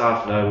let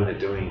staff know when they're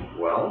doing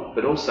well,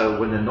 but also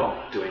when they're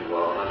not doing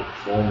well and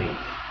underperforming.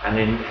 And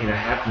then,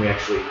 how can we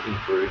actually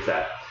improve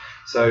that?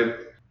 So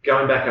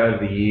going back over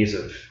the years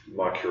of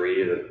my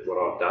career, what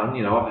I've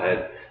done, I've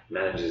had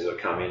managers that have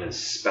come in and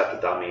spat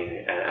the dummy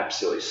and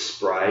absolutely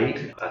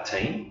sprayed a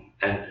team.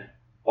 And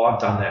I've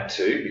done that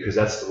too, because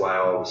that's the way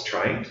I was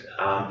trained,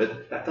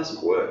 but that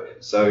doesn't work.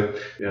 So,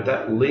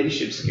 that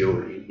leadership skill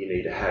that you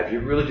need to have, you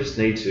really just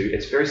need to,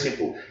 it's very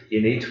simple,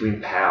 you need to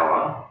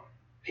empower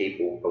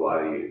people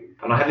below you.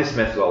 And I have this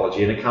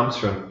methodology, and it comes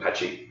from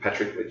Patrick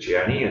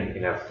Lencioni,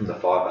 and from the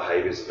 5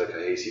 behaviours of a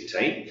cohesive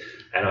team.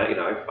 And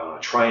I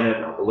train it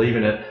and I believe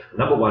in it.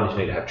 Number one is you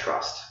need to have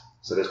trust.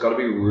 So there's got to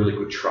be really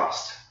good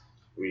trust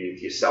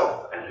with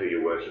yourself and who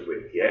you're working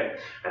with, yeah?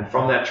 And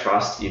from that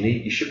trust,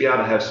 you should be able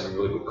to have some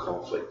really good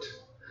conflict.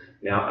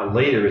 Now, a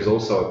leader is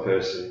also a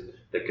person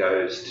that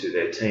goes to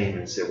their team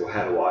and says, well,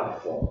 how do I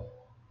perform?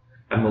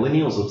 And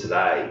millennials of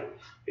today,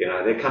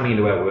 they're coming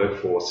into our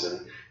workforce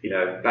and,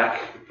 if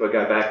I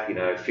go back,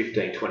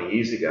 15, 20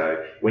 years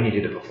ago, when you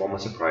did a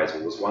performance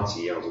appraisal, it was once a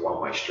year, it was a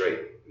one-way street.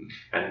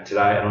 And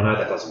today, and I know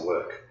that doesn't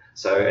work.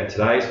 So in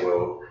today's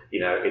world,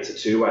 it's a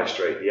two-way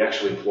street. The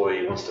actual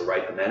employee wants to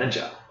rate the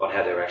manager on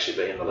how they're actually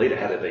being, the leader,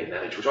 how they're being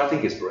managed, which I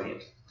think is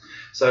brilliant.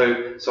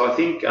 So I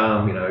think,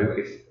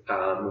 if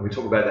when we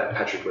talk about that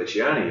Patrick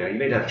Lencioni, you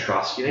need to have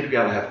trust. You need to be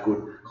able to have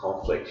good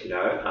conflict,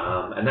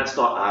 and that's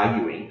not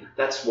arguing.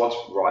 That's what's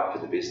right for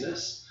the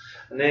business.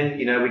 And then,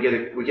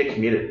 we get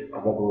committed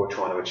on what we were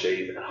trying to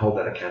achieve and hold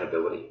that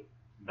accountability.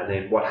 And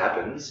then what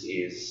happens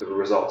is the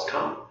results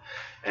come.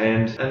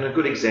 And a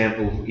good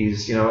example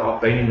is,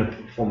 I've been in a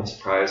performance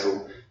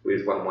appraisal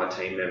with one of my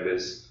team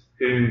members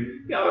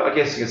who, I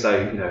guess you can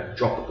say,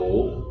 dropped the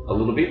ball a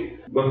little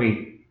bit. When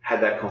we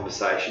had that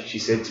conversation, she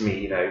said to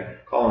me,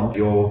 Colin,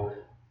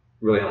 you're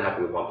really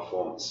unhappy with my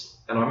performance.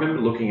 And I remember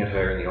looking at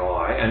her in the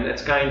eye, and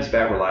it's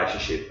about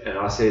relationship. And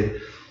I said,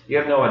 you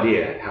have no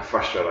idea how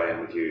frustrated I am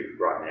with you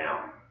right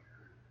now.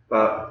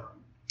 But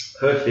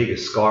her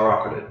figures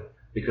skyrocketed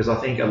because I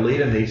think a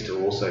leader needs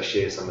to also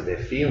share some of their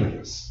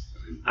feelings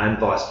and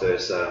vice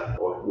versa,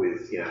 or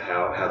with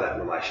how that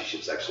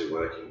relationship's actually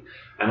working.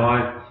 And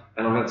I'm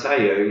going to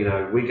tell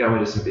you, we go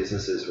into some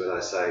businesses where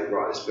they say,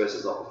 right, this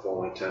person's not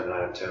performing,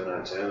 terminate.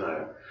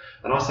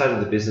 And I say to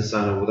the business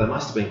owner, well, they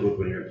must have been good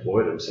when you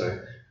employed them.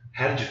 So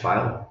how did you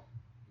fail,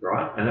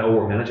 right?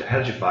 Or a manager, how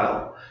did you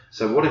fail?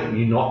 So what have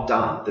you not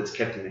done that's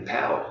kept them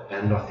empowered?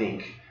 And I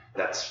think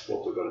that's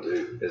what we've got to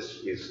do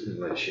is in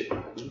leadership.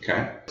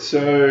 Okay.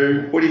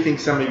 So what do you think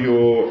some of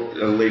your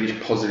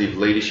positive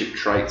leadership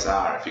traits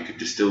are, if you could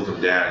distill them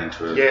down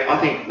into a... Yeah, I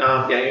think,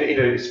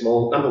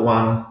 small. Number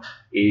one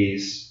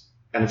is,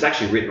 and it's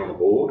actually written on the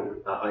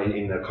board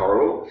in the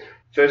corridor,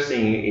 first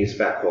thing is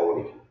about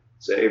quality.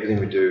 So everything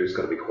we do has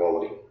got to be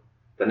quality.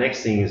 The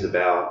next thing is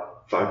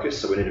about focus.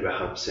 So we need to be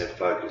 100%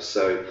 focused.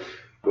 So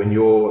when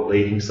you're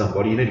leading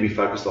somebody, you need to be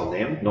focused on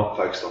them, not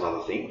focused on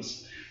other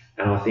things.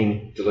 And I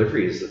think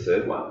delivery is the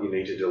third one. You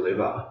need to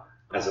deliver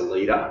as a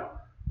leader,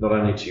 not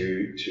only I think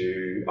you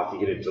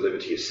need to deliver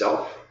to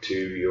yourself, to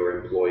your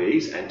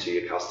employees, and to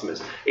your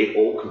customers. It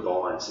all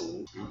combines.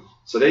 And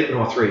so they're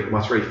my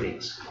three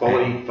things: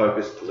 quality,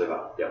 focus,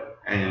 deliver. Yep.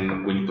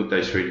 And when you put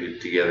those three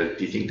together,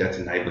 do you think that's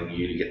enabling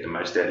you to get the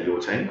most out of your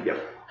team?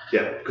 Yep.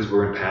 Yeah, because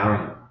we're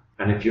empowering them.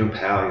 And if you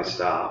empower your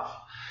staff,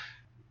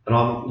 and I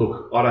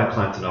don't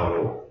claim to know it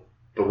all.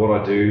 But what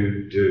I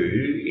do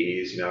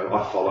is,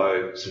 I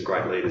follow some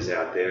great leaders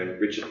out there,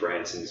 and Richard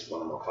Branson's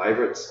one of my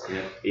favourites.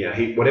 Yeah.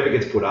 Whatever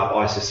gets put up,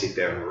 I just sit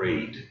there and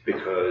read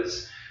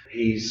because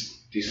he's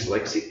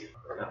dyslexic.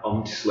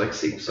 I'm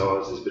dyslexic,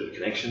 so there's a bit of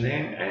connection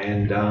there.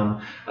 And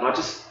I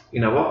just,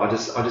 I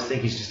just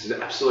think he's just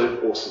an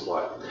absolute awesome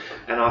bloke.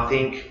 And I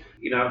think,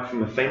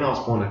 from a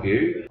female's point of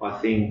view, I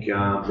think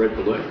Red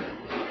Balloon,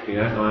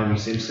 Naomi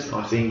Simpson,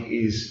 I think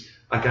is...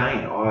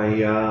 Again,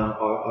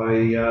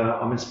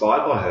 I'm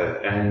inspired by her,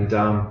 and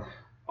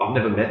I've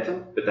never met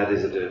them, but that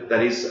is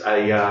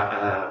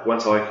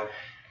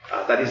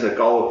a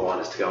goal of mine,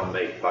 is to go and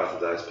meet both of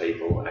those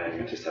people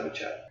and just have a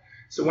chat.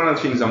 So one of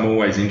the things I'm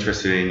always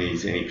interested in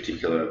is any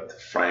particular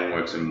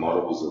frameworks and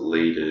models that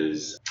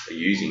leaders are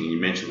using. And you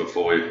mentioned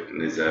before,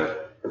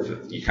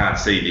 you can't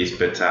see this,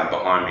 but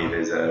behind me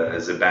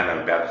there's a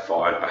banner about the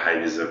 5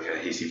 behaviours of a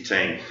cohesive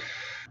team.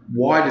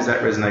 Why does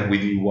that resonate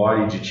with you? Why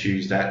did you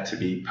choose that to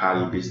be part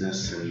of your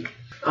business?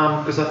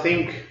 Because I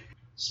think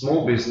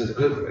small business,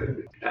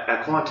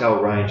 our clientele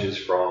ranges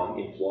from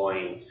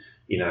employing,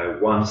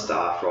 one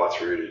staff right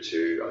through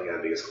to, I think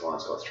our biggest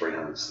client's got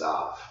 300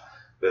 staff.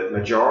 But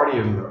majority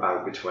of them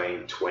are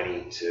between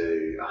 20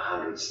 to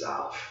 100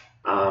 staff.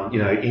 I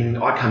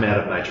come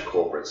out of major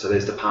corporate, so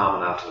there's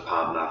department after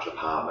department after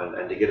department,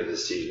 and to get a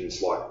decision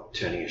is like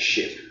turning a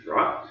ship,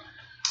 right?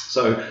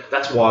 So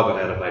that's why I got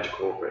out of major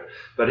corporate.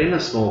 But in a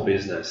small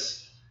business,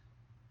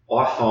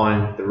 I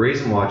find the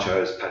reason why I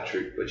chose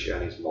Patrick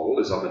Lencioni's model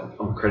is I'm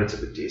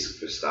accredited with DISC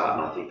for a start,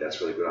 and I think that's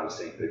really good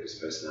understanding people's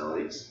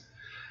personalities.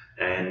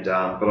 And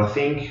but I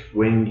think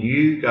when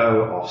you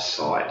go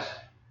off-site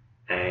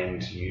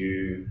and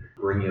you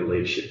bring your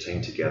leadership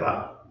team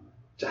together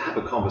to have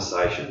a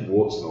conversation,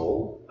 warts and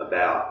all,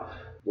 about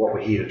what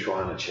we're here to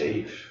try and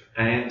achieve.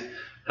 And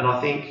I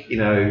think,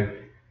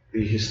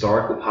 the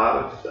historical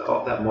part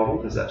of that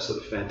model is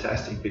absolutely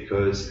fantastic,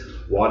 because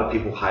why do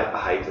people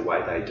behave the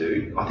way they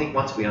do? I think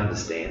once we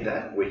understand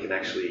that, we can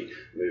actually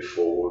move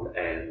forward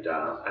and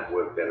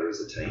work better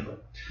as a team.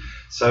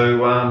 So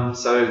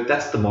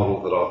that's the model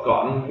that I've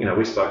gotten.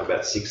 We spoke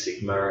about Six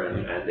Sigma,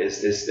 and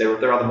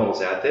there are other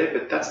models out there,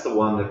 but that's the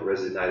one that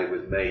resonated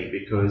with me,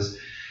 because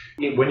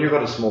when you've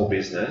got a small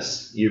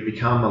business, you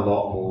become a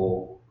lot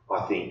more,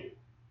 I think,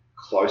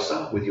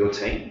 closer with your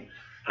team.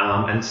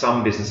 And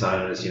some business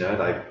owners,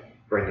 they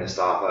bring their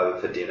staff over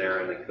for dinner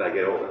and they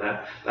get all of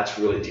that. That's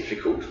really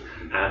difficult.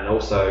 And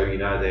also,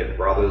 they're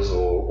brothers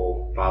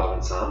or father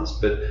and sons.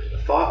 But the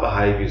 5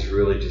 behaviours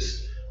really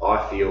just,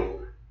 I feel,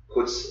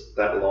 puts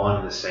that line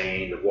in the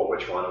sand of what we're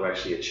trying to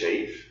actually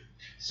achieve.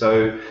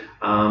 So,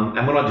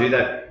 and when I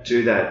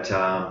do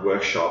that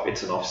workshop,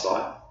 it's an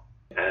offsite,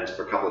 and it's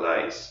for a couple of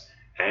days.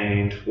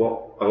 And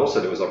what I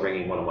also do is I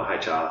bring in one of my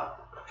HR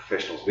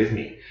professionals with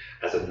me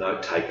as a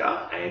note taker,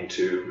 and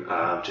to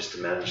just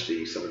to manage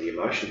some of the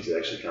emotions that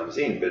actually comes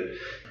in. But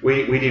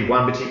we did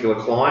one particular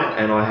client,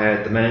 and I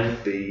had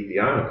the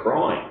owner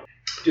crying,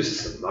 just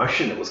this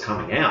emotion that was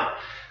coming out,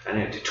 and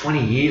after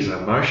 20 years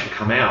of emotion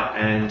come out,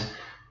 and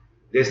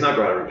there's no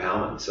greater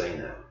empowerment than seeing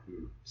that.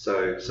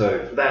 So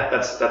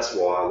that's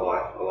why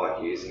I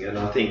like using it. And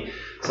I think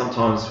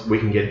sometimes we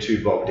can get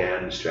too bogged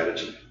down in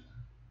strategy,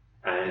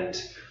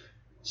 and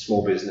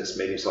small business,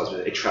 medium-sized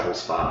business, it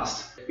travels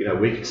fast.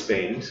 We could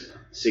spend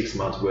 6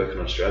 months working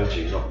on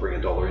strategy and not bring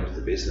 $1 into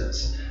the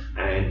business.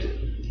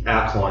 And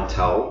our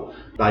clientele,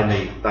 they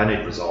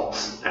need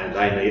results, and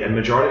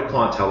majority of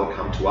clientele will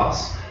come to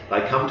us.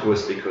 They come to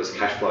us because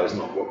cash flow is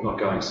not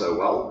going so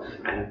well,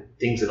 and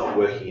things are not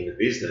working in the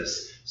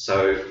business.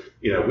 So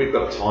we've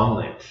got a time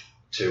length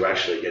to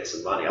actually get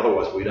some money.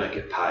 Otherwise, we don't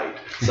get paid.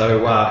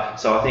 So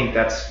I think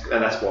that's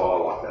why I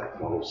like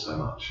that model so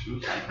much.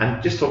 Okay.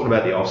 And just talking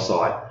about the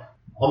offsite,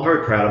 I'm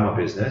very proud of my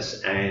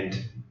business, and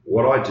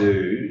what I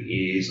do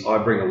is I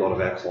bring a lot of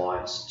our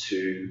clients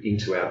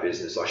into our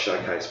business. I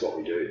showcase what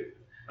we do,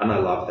 and they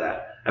love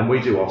that. And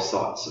we do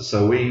offsites.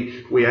 So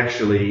we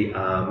actually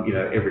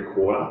every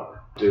quarter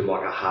do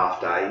like a half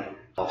day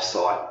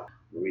offsite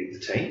with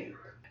the team,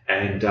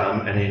 and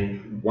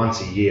then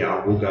once a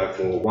year we'll go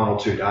for 1 or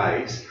 2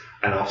 days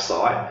an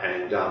offsite.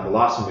 And the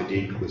last one we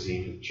did was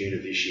in June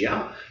of this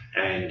year,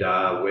 and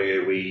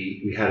where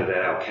we had it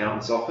at our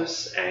accountant's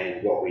office.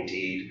 And what we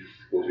did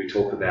was we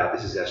talked about,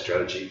 this is our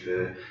strategy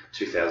for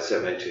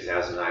 2017,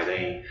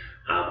 2018.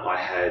 I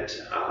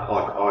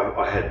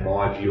had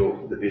my view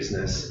of the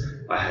business.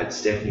 I had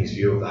Stephanie's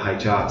view of the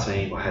HR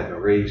team. I had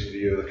Marie's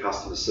view of the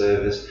customer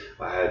service.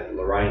 I had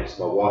Lorraine,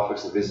 my wife,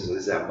 looks at the business.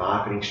 This is our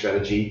marketing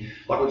strategy.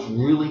 Like, it was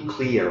really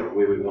clear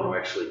where we want to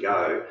actually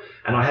go.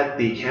 And I had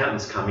the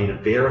accountants come in and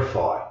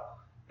verify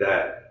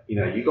that,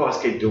 you guys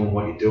keep doing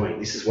what you're doing.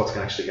 This is what's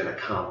actually going to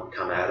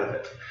come out of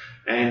it.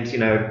 And,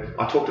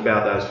 I talked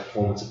about those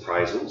performance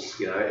appraisals,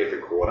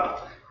 every quarter.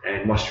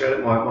 And my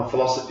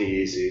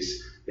philosophy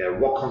is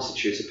what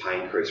constitutes a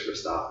pay increase for a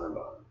staff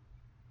member?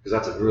 Because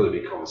that's a really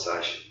big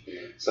conversation.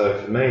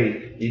 So for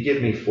me, you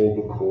give me 4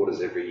 good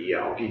quarters every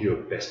year, I'll give you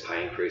a best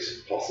pay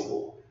increase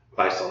possible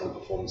based on the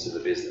performance of the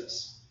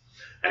business.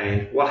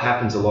 And what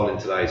happens a lot in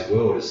today's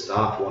world is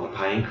staff want a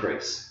pay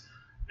increase,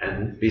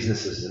 and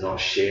businesses are not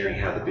sharing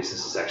how the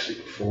business is actually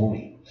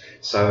performing.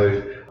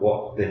 So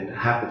what then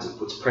happens, it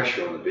puts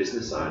pressure on the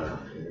business owner,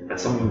 and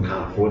some of them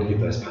can't afford to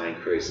give those pay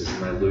increases,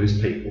 and they lose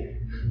people.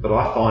 But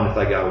I find if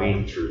they go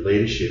in through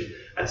leadership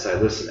and say,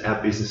 listen,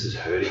 our business is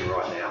hurting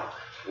right now,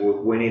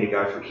 we need to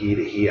go from here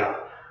to here,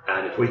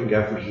 and if we can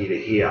go from here to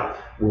here,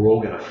 we're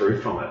all going to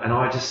fruit from it. And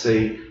I just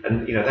see,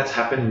 and that's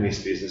happened in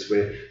this business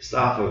where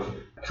staff have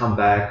come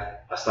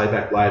back, stayed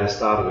back later,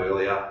 started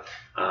earlier.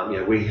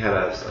 We had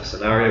a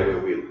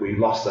scenario where we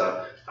lost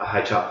a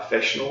HR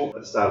professional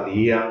at the start of the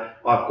year.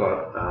 I've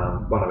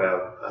got one of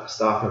our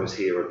staff members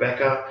here,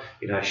 Rebecca.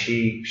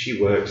 She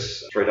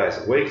works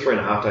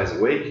 3.5 days a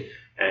week,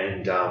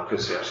 and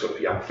because she's got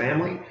a young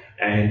family,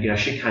 and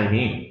she came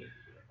in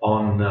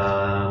on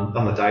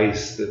the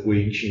days that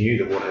she knew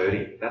that were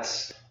hurting.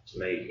 That's, to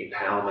me,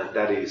 empowerment.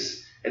 That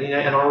is, and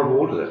I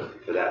rewarded her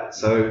for that.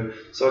 So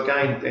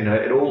again,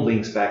 it all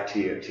links back to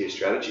your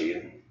strategy.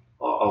 And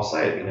I'll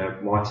say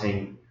it, my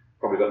team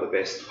probably got the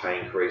best pay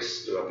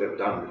increase that I've ever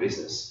done in the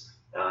business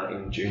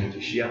in June of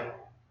this year,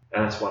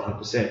 and it's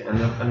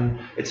 100%. And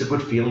it's a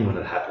good feeling when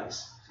it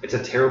happens. It's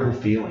a terrible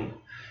feeling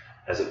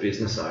as a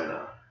business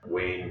owner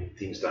when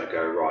things don't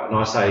go right. And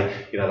I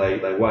say, they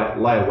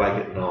lay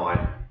awake at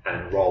night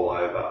and roll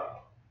over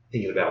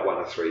thinking about 1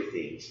 of 3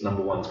 things.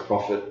 Number 1 is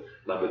profit,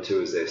 number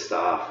 2 is their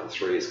staff, and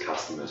 3 is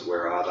customers.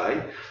 Where are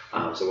they?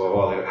 So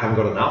we either haven't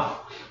got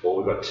enough, or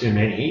we've got too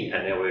many,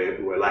 and now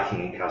we're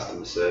lacking in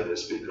customer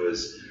service.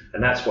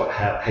 And that's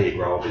how you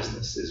grow a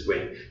business, is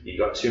when you've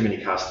got too many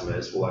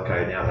customers. Well,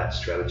 okay, now that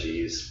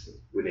strategy is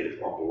we need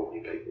to onboard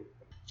new people.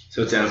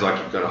 So it sounds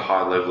like you've got a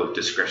high level of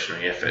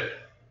discretionary effort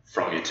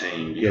from your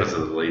team because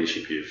of the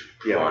leadership you've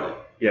provided.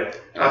 Yeah,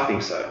 I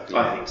think so.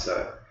 I think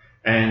so.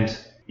 And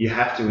you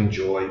have to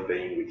enjoy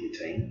being with your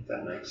team, if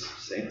that makes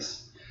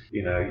sense.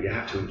 You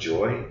have to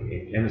enjoy,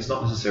 and it's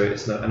not necessarily,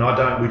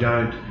 we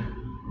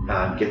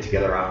don't get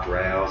together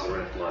after hours or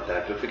anything like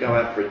that. But if we go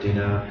out for a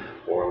dinner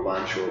or a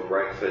lunch or a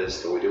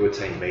breakfast, or we do a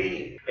team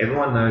meeting,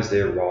 everyone knows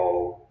their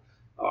role.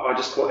 I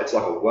just call it, it's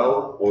like a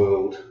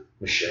well-oiled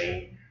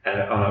machine,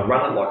 and I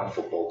run it like a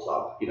football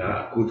club,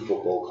 a good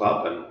football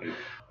club. And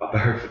I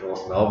barrack for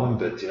North Melbourne,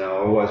 but I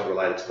always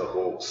relate it to the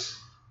Hawks.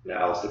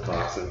 Alistair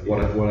Clarkson,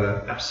 what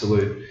an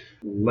absolute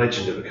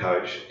legend of a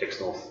coach,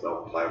 ex-North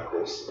Melbourne player, of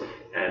course.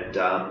 And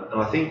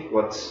I think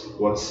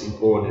what's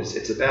important is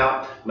it's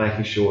about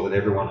making sure that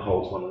everyone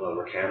holds one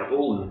another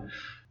accountable. And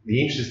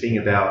the interesting thing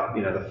about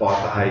the 5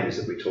 behaviours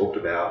that we talked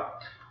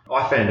about,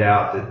 I found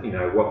out that,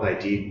 what they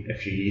did a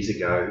few years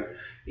ago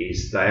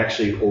is they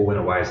actually all went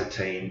away as a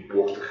team,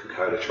 walked the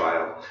Kokoda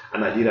Trail,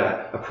 and they did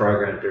a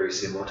program very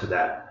similar to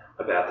that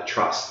about the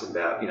trust,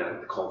 about,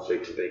 the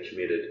conflict to be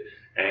committed.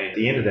 And at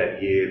the end of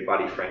that year,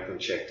 Buddy Franklin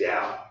checked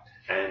out,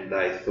 and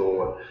they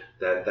thought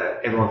that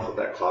everyone thought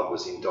that club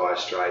was in dire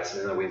straits,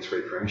 and then they win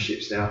 3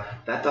 premierships. Now,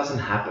 that doesn't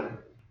happen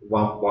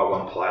by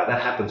one player.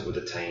 That happens with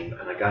a team.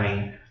 And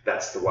again,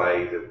 that's the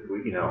way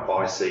that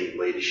I see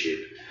leadership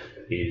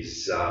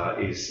is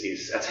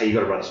that's how you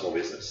got to run a small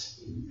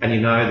business. And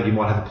that you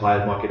might have a player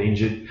that might get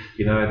injured.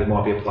 There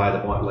might be a player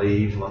that might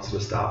leave and that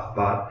sort of stuff.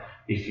 But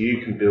if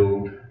you can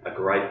build a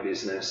great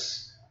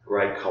business,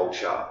 great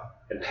culture,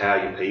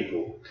 empower your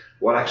people,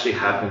 what actually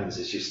happens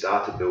is you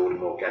start to build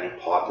an organic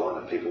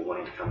pipeline of people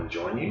wanting to come and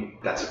join you.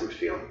 That's a good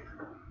feeling.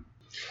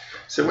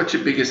 So what's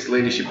your biggest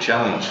leadership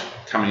challenge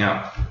coming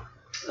up?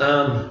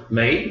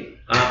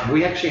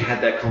 We actually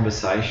had that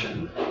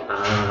conversation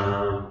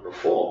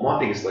before. My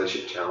biggest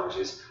leadership challenge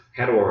is,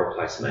 how do I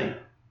replace me?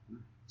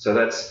 So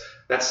that's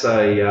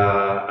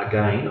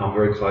again, I'm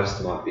very close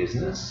to my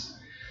business,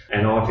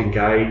 and I've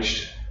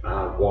engaged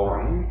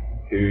Warren,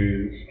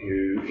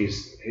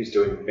 who's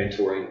doing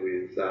mentoring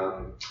with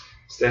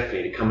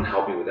Stephanie, to come and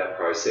help me with that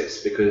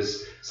process,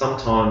 because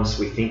sometimes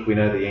we think we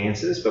know the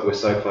answers, but we're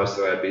so close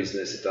to our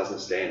business it doesn't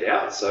stand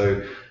out.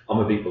 So I'm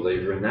a big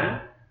believer in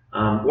that.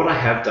 What I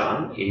have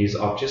done is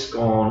I've just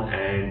gone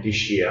and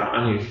this year,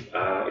 only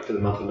for the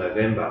month of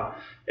November,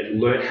 and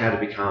learned how to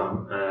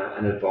become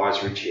an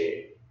advisory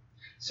chair.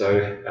 So,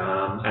 there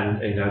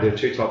are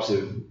 2 types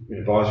of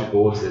advisory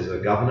boards. There's a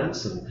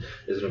governance, and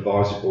there's an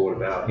advisory board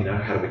about,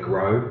 how do we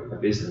grow a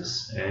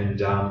business.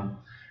 And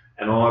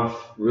I've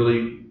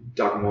really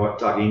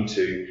dug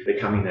into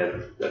becoming that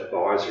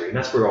advisory, and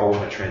that's where I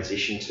want to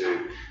transition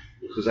to,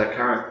 because our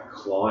current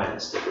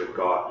clients that we've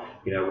got,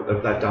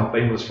 they've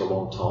been with us for a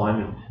long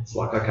time, and it's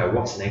like, okay,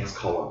 what's next,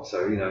 Colin?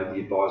 So, the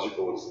advisory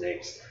board is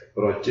next,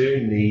 but I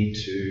do need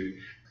to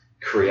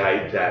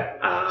create that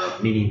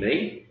mini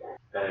me.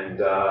 And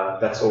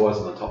that's always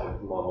on the top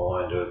of my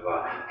mind of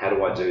how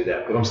do I do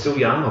that? But I'm still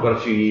young. I've got a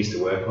few years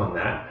to work on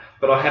that.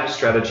 But I have a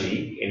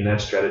strategy, and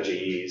that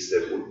strategy is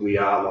that we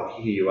are, like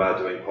here you are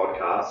doing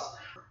podcasts,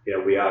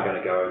 we are going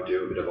to go and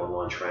do a bit of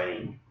online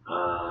training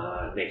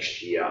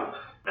next year.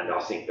 And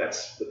I think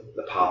that's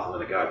the path I'm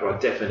going to go. But I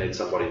definitely need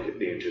somebody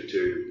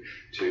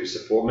to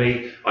support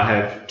me. I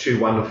have 2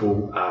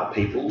 wonderful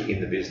people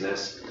in the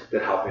business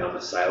that help me on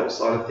the sales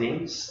side of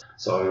things.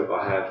 So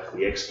I have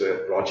the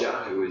expert Roger,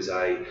 who is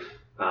a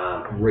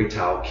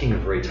king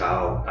of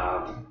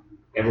retail.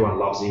 Everyone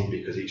loves him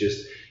because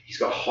he's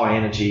got high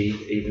energy,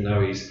 even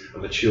though he's a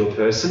mature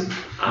person,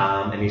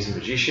 and he's a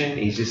magician.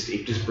 He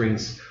just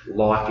brings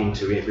life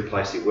into every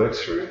place he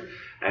works through.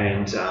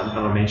 And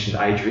I mentioned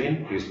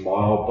Adrian, who's my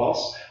old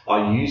boss.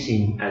 I use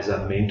him as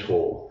a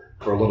mentor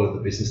for a lot of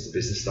the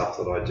business-to-business stuff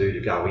that I do to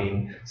go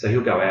in. So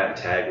he'll go out and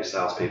tag with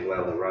salespeople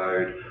out on the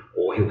road,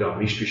 or he'll go and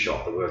mystery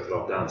shop the work that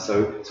I've done.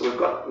 So we've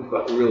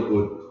got a real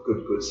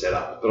good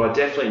setup. But I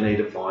definitely need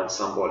to find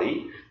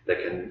somebody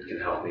that can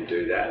help me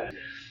do that.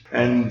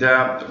 And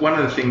one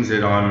of the things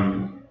that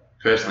I'm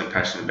personally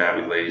passionate about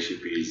with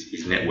leadership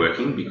is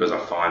networking, because I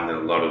find that a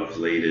lot of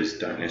leaders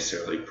don't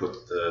necessarily put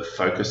the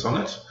focus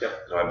on it.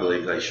 Yep. That I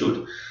believe they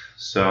should.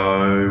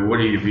 So what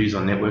are your views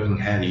on networking?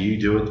 How do you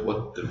do it?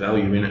 What's the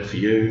value in it for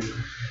you?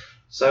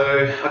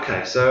 So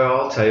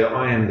I'll tell you,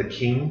 I am the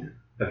king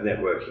of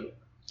networking,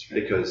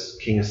 because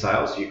king of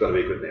sales, you've got to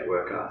be a good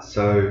networker.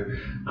 So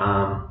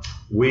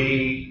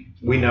we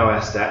know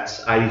our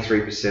stats.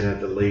 83% of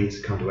the leads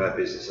that come to our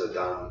business are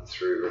done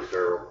through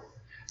referral,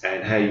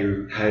 and how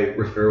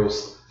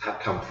referrals have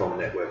come from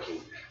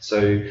networking.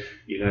 So,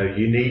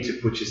 you need to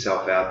put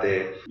yourself out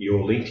there.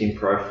 Your LinkedIn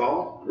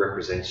profile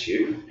represents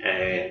you,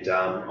 and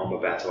I'm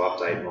about to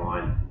update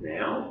mine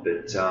now,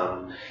 but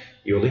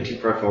your LinkedIn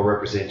profile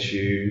represents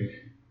you.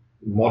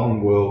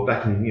 Modern world,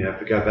 back in, if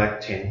we go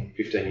back 10,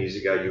 15 years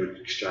ago, you would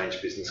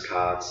exchange business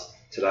cards.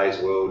 Today's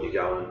world, you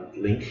go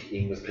and link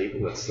in with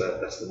people. That's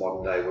the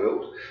modern day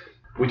world.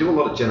 We do a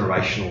lot of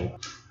generational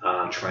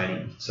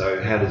training.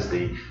 So how does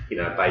the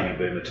baby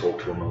boomer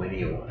talk to a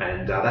millennial?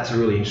 And that's a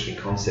really interesting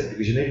concept,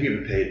 because you need to be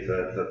prepared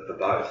for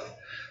both.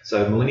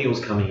 So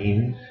millennials coming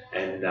in,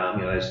 and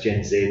those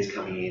Gen Zs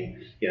coming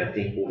in,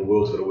 think, well, the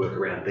world's got to work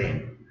around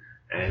them.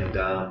 And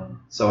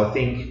so I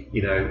think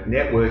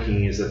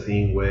networking is a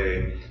thing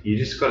where you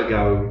just got to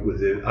go with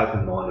the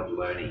open mind of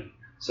learning.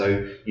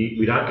 So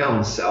we don't go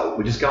and sell,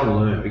 we just go and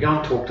learn. We go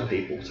and talk to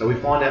people. So we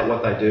find out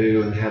what they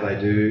do and how they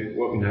do,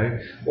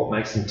 what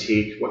makes them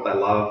tick, what they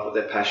love, what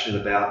they're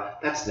passionate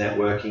about. That's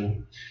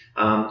networking.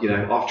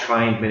 I've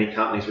trained many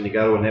companies, when you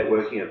go to a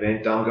networking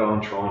event, don't go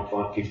and try and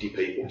find 50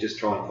 people, just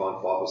try and find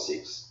 5 or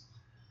 6,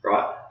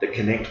 right, that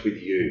connect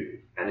with you.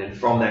 And then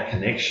from that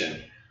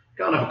connection,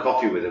 go and have a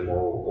coffee with them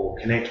or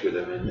connect with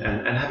them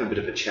and have a bit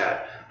of a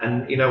chat.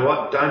 And you know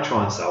what? Don't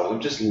try and sell them.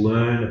 Just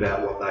learn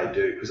about what they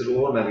do, because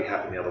it'll automatically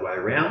happen the other way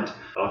around.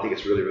 And I think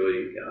it's really,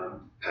 really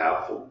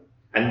powerful.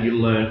 And you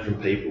learn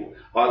from people.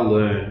 I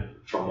learn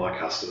from my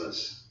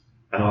customers.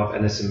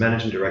 and there's some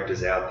managing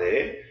directors out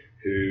there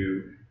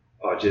who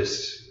I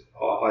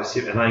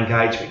sit and they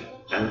engage me,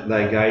 and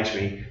they engage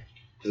me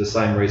for the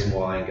same reason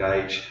why I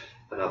engage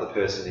another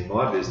person in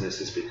my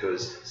business, is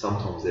because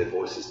sometimes their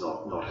voice is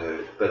not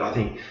heard. But I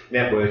think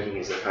networking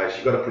is the case.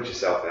 You've got to put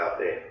yourself out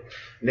there.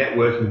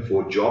 Networking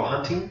for job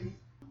hunting,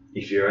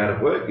 if you're out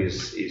of work,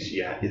 is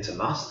it's a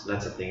must, and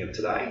that's a thing of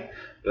today.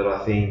 But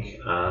I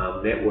think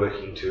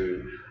networking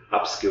to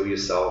upskill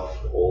yourself,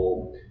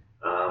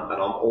 and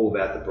I'm all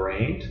about the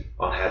brand,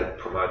 on how to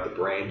promote the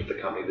brand of the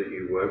company that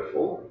you work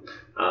for,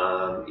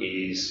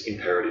 is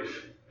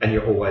imperative. And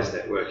you're always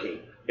networking.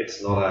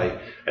 It's a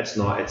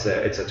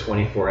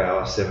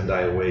 24-hour,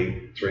 7-day a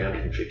week,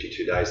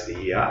 352 days of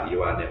the year.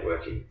 You are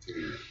networking.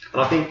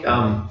 And I think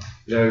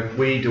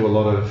we do a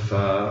lot of.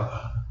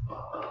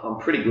 I'm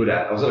pretty good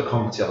at. I was at a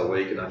conference the other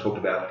week, and I talked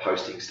about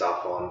posting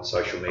stuff on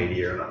social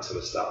media and that sort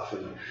of stuff.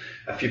 And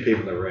a few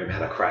people in the room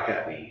had a crack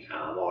at me.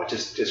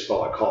 Just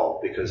follow Cole,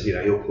 because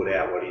he'll put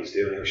out what he's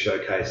doing. He'll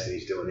showcase that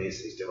he's doing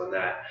this, he's doing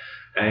that.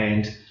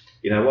 And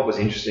what was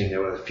interesting,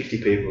 there were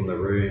 50 people in the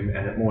room,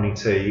 and at morning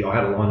tea, I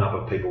had a lineup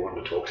of people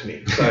wanting to talk to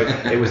me. So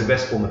it was the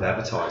best form of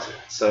advertising.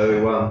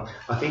 So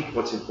I think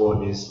what's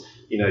important is,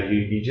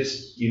 you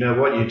just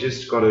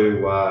got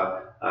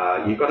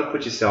to, you've got to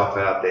put yourself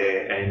out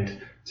there.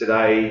 And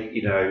today,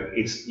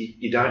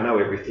 you don't know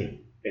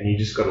everything, and you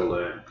just got to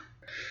learn.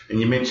 And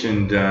you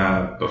mentioned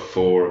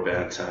before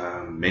about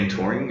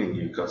mentoring, and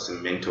you've got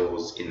some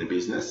mentors in the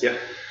business. Yep.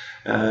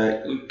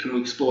 Can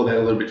we explore that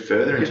a little bit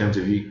further in terms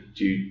of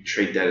do you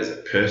treat that as a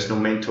personal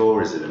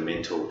mentor? Is it a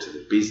mentor to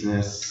the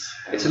business?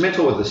 It's a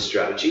mentor with a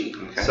strategy.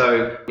 Okay.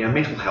 So,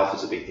 mental health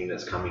is a big thing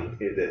that's coming,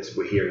 that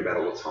we're hearing about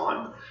all the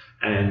time.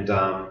 And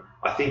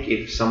I think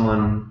if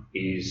someone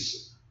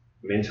is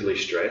mentally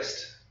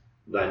stressed,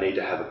 they need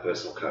to have a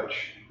personal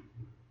coach,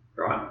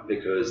 right?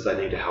 Because they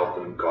need to help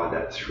them guide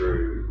that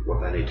through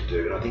what they need to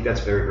do. And I think that's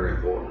very, very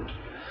important.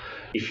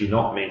 If you're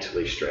not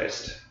mentally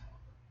stressed,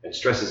 and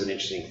stress is an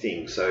interesting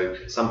thing. So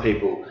some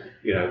people,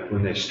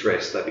 when they're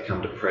stressed, they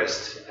become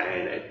depressed,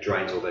 and it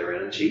drains all their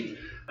energy.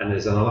 And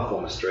there's another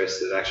form of stress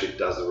that actually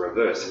does the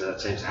reverse, and that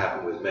seems to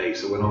happen with me.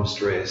 So when I'm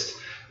stressed,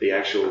 the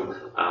actual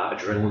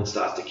adrenaline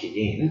starts to kick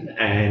in,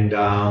 and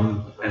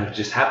it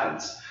just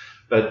happens.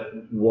 But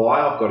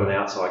why I've got an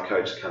outside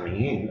coach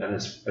coming in, and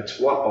it's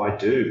what I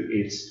do,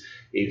 is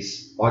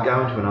I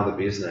go into another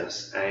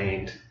business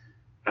and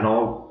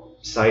I'll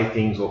say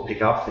things or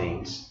pick up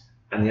things,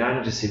 and the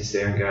owner just sits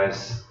there and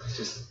goes,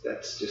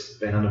 that's just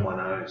been under my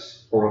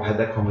nose. Or I've had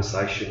that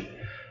conversation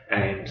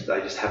and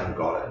they just haven't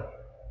got it.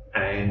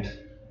 And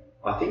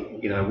I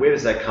think, where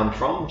does that come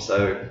from?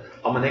 So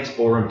I'm an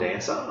ex-ballroom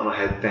dancer, and I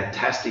had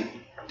fantastic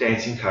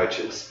dancing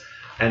coaches.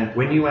 And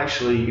when you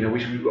actually, I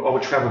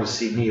would travel to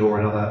Sydney or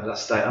another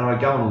state, and I'd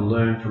go and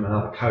learn from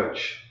another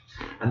coach.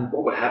 And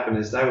what would happen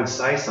is they would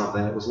say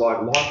something that was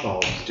like light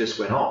bulbs just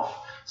went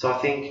off. So I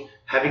think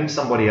having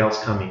somebody else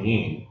coming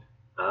in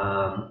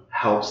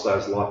helps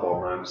those light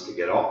bulb moments to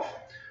get off.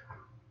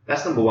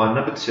 That's number one.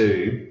 Number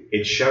two,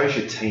 it shows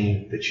your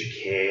team that you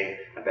care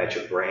about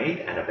your brand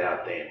and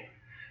about them.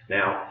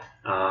 Now,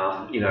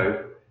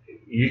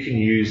 you can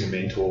use a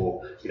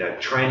mentor.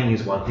 Training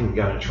is one thing,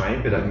 going to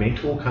train, but a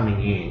mentor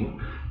coming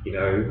in,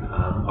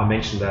 I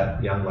mentioned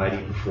that young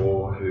lady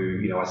before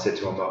who, I said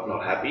to her, I'm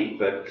not happy,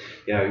 but,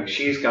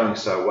 she's going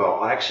so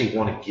well. I actually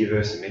want to give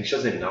her some, and she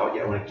doesn't even know it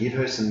yet, I want to give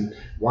her some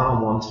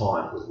one-on-one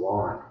time with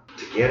Lauren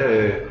to get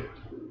her,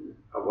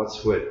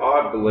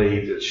 I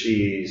believe that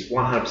she's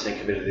 100%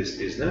 committed to this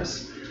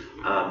business,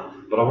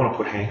 but I want to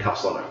put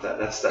handcuffs on her.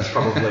 That's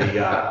probably,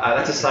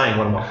 that's a saying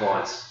one of my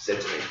clients said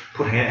to me,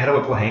 how do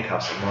I put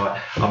handcuffs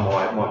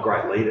on my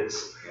great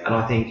leaders? Yeah. And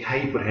I think how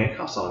you put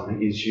handcuffs on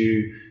them is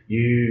you've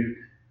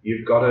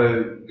got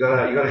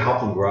to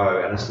help them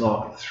grow, and it's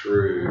not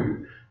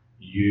through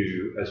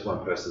you as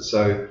one person.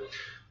 So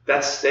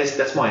that's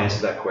my answer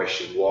to that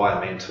question. Why a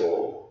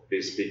mentor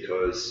is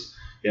because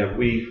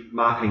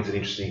marketing's an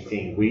interesting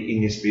thing.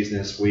 In this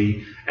business,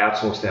 we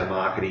outsourced our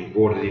marketing,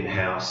 brought it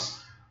in-house,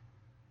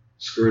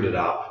 screwed it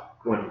up,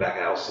 went back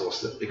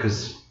outsourced it,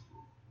 because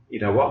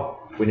you know what?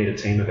 We need a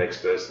team of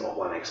experts, not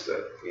one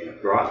expert,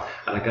 right?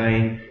 And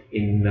again,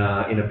 in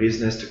a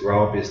business, to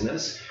grow a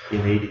business,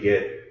 you need to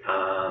get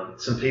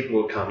some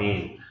people to come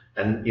in,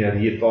 and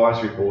the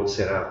advisory board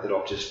set up that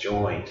I've just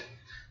joined.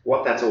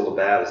 What that's all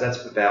about is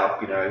that's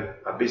about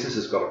a business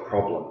has got a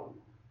problem.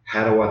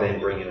 How do I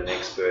then bring in an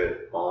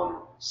expert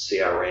on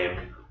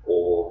CRM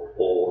or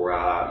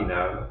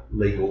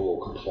legal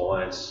or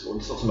compliance? Well,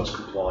 it's not so much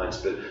compliance,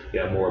 but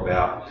more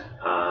about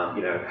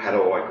how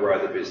do I grow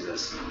the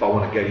business? If I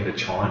want to get into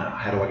China,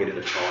 how do I get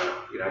into China?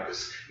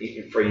 Because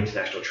in free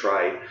international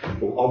trade,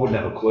 well, I wouldn't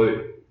have a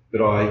clue.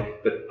 But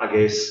I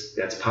guess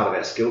that's part of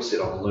our skill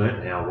set. I've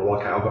learned now. Well,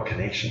 okay, I've got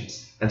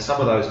connections, and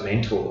some of those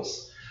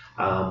mentors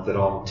that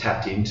I'm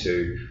tapped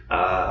into,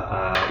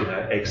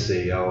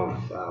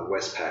 ex-CEO of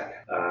Westpac,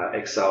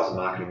 ex-sales and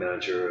marketing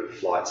manager of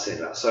Flight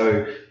Centre.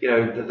 So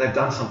they've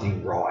done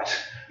something right,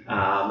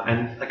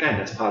 and again,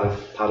 that's part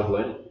of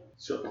learning.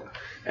 Sure.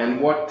 And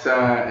what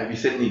have you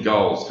set any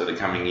goals for the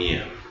coming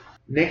year?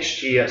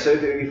 Next year, it's a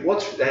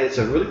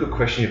really good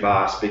question you've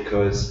asked,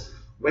 because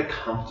we're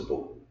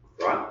comfortable,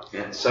 right?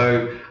 Yeah.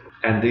 So,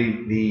 and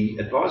the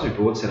advisory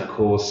board centre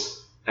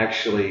course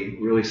actually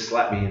really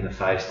slapped me in the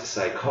face to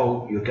say,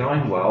 Cole, you're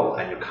going well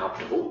and you're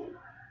comfortable.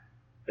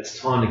 It's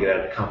time to get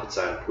out of the comfort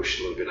zone and push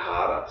a little bit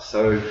harder.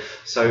 So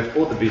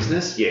for the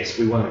business, yes,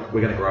 we're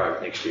going to grow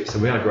next year. So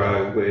we're going to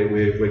grow.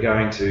 We're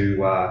going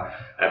to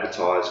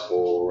advertise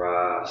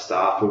for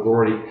staff. We've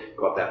already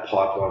got that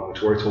pipeline,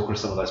 which we're already talking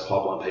to some of those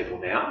pipeline people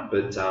now.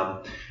 But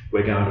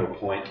we're going to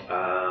appoint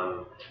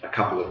a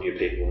couple of new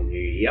people in the new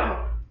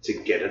year to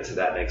get it to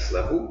that next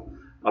level.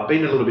 I've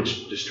been a little bit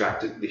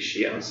distracted this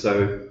year,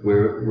 so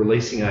we're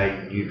releasing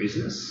a new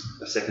business,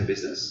 a second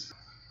business.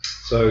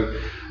 So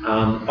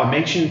I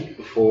mentioned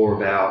before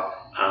about,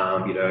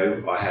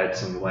 I had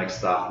some of my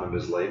staff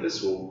members leave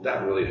us. Well,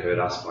 that really hurt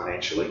us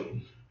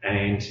financially.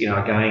 And,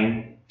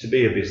 again, to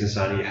be a business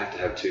owner, you have to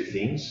have two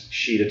things: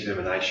 sheer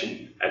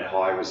determination and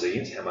high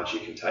resilience, how much you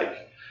can take.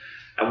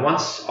 And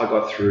once I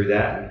got through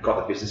that and got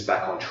the business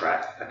back on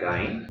track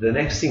again, the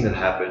next thing that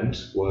happened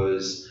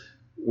was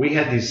we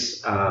had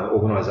this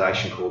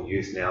organisation called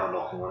Youth Now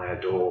knocking on our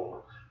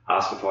door,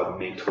 asking if I'd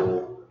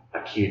mentor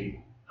a kid,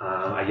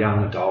 a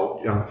young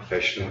adult, young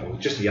professional, or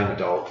just a young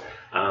adult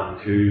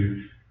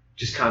who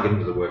just can't get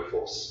into the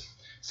workforce.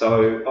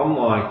 So I'm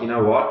like, you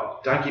know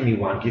what? Don't give me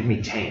one, give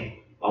me 10.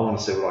 I want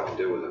to see what I can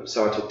do with them.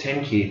 So I took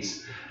 10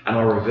 kids and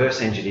I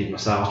reverse engineered my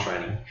sales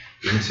training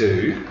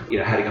into,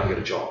 how to go and get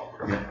a job.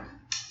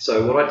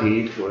 So what I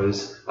did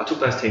was I took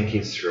those 10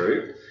 kids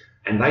through,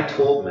 and they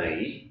taught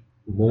me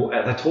more.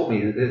 They taught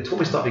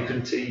me stuff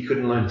you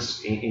couldn't learn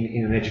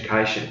in an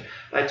education.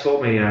 They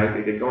taught me,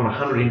 they'd go on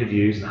 100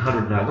 interviews and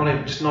 100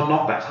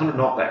 knockbacks, 100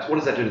 knockbacks. What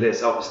does that do to their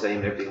self-esteem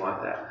and everything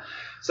like that?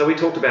 So we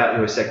talked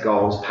about, set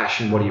goals,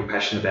 passion. What are you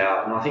passionate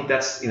about? And I think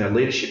that's,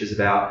 leadership is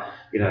about,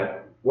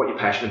 what you're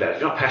passionate about. If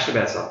you're not passionate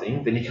about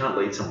something, then you can't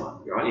lead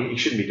someone, right? You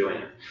shouldn't be doing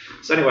it.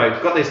 So anyway,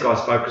 got these guys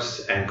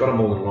focused and got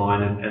them all in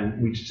line,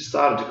 and we just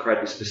started to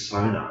create this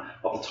persona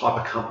of the type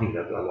of company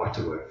that I like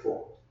to work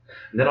for.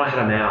 And then I had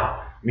them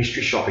out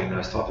mystery shopping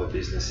those type of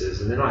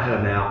businesses, and then I had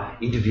them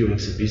out interviewing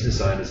some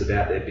business owners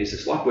about their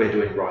business, like we're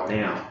doing right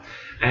now.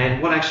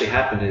 And what actually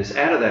happened is,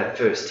 out of that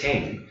first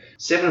 10,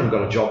 7 of them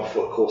got a job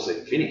before the course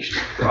even finished,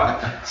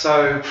 right?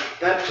 So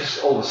that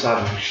just all of a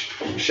sudden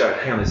showed,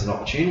 hang on, there's an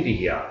opportunity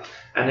here.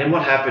 And then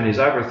what happened is,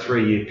 over a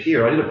 3-year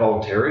period, I did a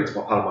voluntary, it's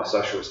part of my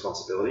social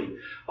responsibility.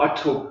 I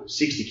took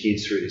 60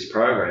 kids through this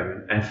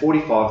program, and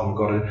 45 of them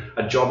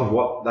got a job of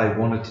what they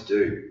wanted to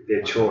do,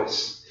 their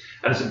choice.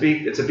 And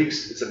it's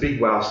a big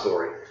wow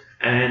story.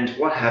 And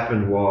what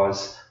happened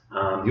was,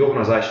 the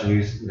organisation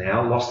Youth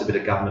Now lost a bit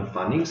of government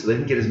funding, so they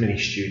didn't get as many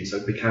students, so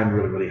it became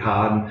really, really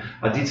hard. And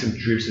I did some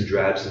dribs and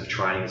drabs of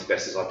training as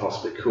best as I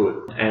possibly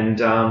could. And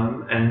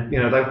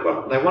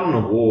they won an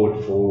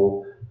award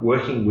for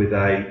working with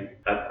a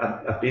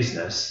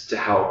business to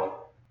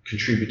help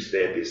contribute to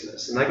their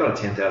business. And they got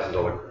a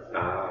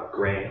 $10,000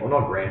 grant, or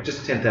not grant,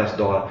 just a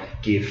 $10,000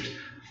 gift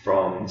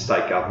from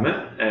state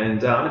government.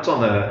 And it's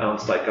on the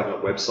state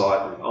government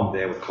website, and I'm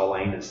there with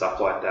Colleen and stuff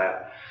like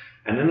that.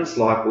 And then it's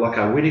like, well,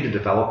 okay, we need to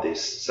develop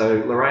this. So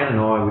Lorraine and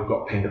I, we've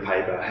got pen to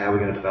paper, how are we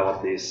going to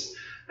develop this?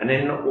 And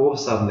then all of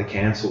a sudden the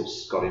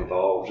councils got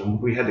involved,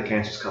 and we had the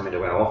councils come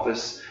into our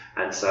office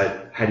and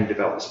say, how do you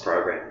develop this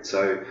program?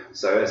 So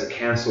as a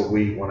council,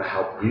 we want to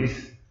help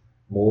youth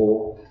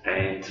more,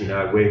 and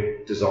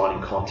we're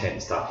designing content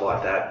and stuff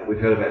like that. But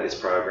we've heard about this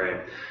program,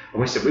 and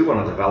we said we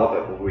want to develop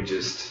it, but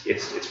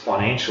it's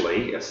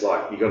financially, it's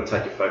like you've got to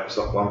take your focus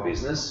off one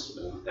business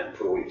and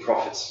put all your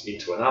profits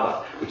into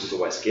another, which is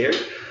always scary.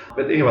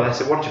 But anyway, they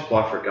said, why don't you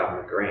apply for a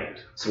government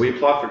grant? So we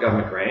applied for a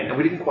government grant, and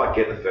we didn't quite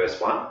get the first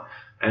one.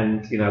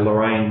 And,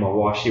 Lorraine, my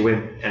wife, she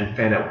went and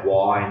found out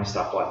why and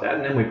stuff like that.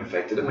 And then we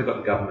perfected it and we got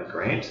the government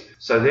grant.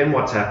 So then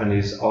what's happened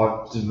is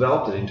I've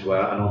developed it into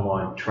an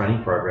online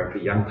training program for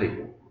young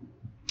people.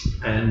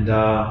 And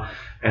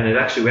it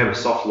actually, we have a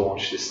soft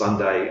launch this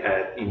Sunday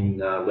in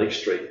Leach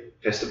Street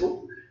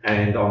Festival.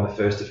 And on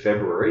the 1st of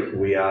February,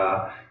 we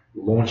are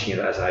launching it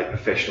as a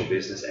professional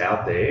business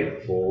out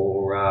there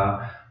for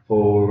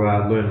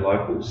Learn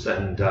Locals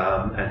and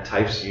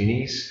TAFEs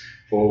unis.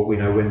 For,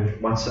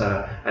 once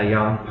a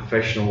young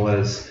professional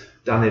has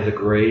done their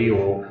degree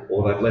or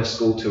they've left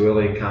school too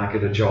early and can't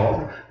get a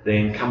job,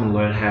 then come and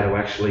learn how to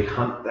actually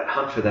hunt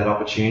for that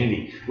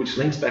opportunity, which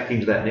links back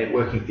into that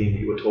networking thing that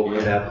you were talking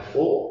about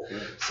before. Yeah.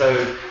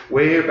 So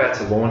we're about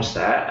to launch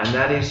that, and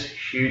that is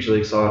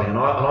hugely exciting. And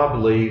I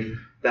believe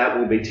that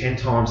will be 10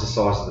 times the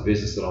size of the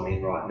business that I'm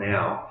in right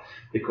now,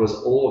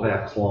 because all of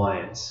our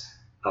clients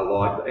are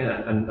like,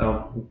 and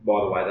by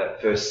the way,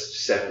 that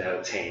first 7 out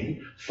of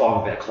 10,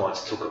 5 of our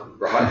clients took them,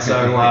 right?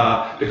 So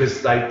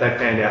because they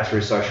found out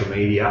through social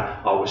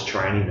media, I was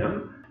training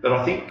them. But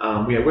I think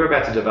we're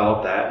about to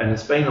develop that, and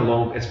it's been a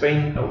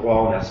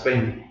while now. It's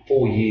been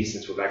 4 years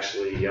since we've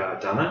actually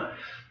done it.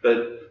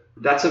 But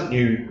that's a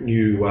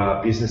new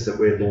business that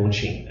we're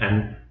launching,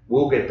 and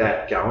we'll get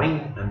that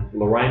going, and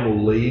Lorraine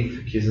will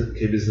leave Key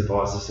Business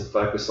Advisors to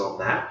focus on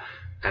that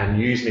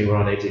and use me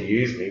when I need to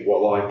use me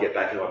while I get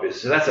back into my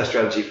business. So that's our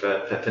strategy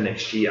for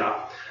next year.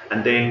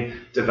 And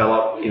then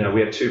develop,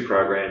 we have 2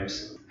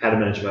 programs, how to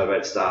manage and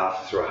motivate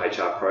staff through a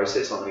HR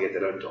process. I'm going to get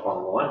that into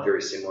online,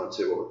 very similar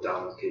to what we've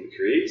done with Keeper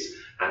Careers,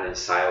 and then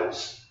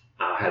sales.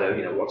 How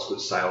to, what's good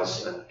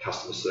sales and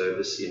customer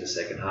service in the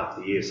second half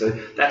of the year. So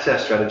that's our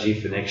strategy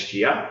for next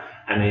year,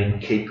 and then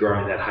keep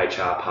growing that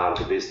HR part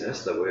of the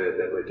business that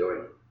we're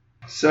doing.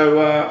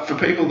 So for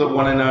people that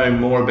want to know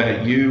more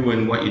about you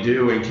and what you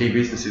do and Key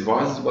Business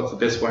Advisors, what's the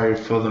best way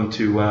for them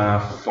to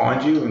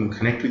find you and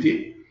connect with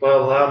you?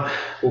 Well,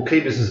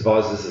 Key Business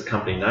Advisors is a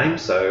company name,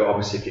 so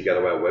obviously if you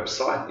go to our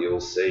website,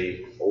 you'll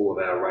see all of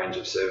our range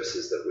of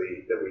services that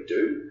we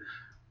do.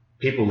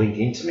 People link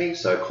into me,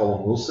 so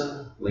Colin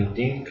Wilson,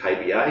 LinkedIn,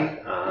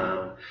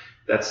 KBA.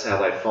 That's how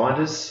they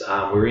find us.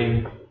 We're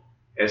in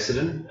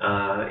Essendon,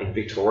 in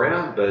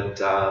Victoria,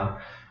 but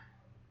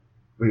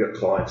we've got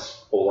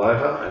clients all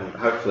over, and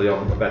hopefully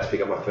I'm about to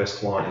pick up my first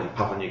client in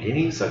Papua New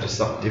Guinea, so just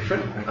something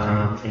different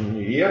in the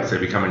new year. So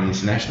become an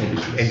international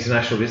business.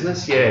 International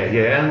business,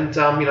 yeah. And,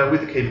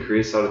 with the Keeper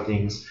Career side of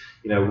things,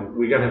 I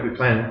want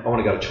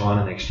to go to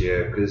China next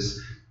year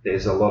because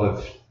there's a lot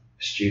of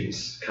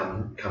students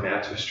come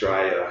out to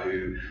Australia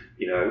who,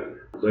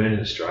 learn in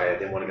Australia,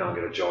 then want to go and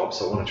get a job.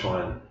 So I want to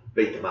try and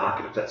beat the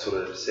market, if that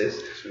sort of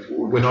says.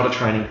 We're not a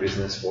training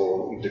business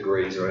for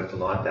degrees or anything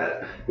like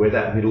that. We're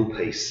that middle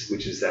piece,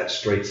 which is that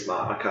street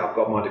smart. Okay, I've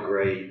got my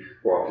degree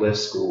or I've left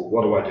school.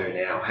 What do I do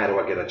now? How do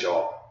I get a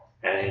job?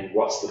 And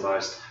what's the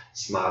most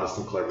smartest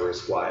and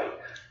cleverest way?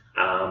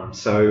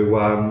 So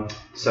how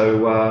do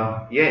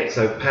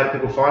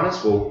people find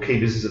us? Well, Key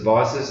Business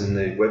Advisors, and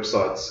the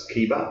website's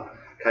Keyba,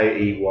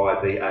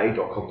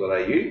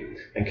 KEYBA.com.au,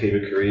 and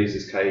Keeper Careers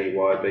is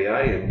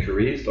KEYBA and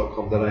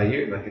careers.com.au,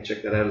 and they can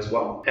check that out as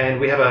well. And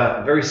we have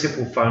a very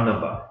simple phone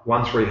number,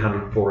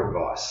 1300 for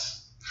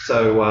advice.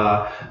 So,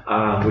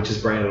 which is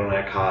branded on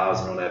our cars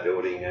and on our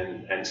building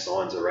and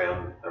signs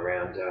around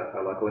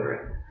our local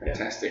area.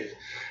 Fantastic.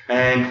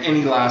 And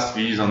any last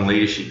views on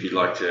leadership you'd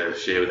like to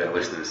share with our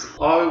listeners?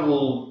 I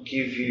will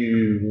give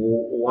you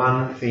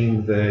one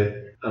thing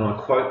that, and I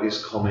quote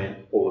this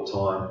comment all the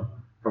time,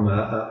 from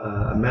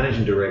a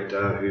managing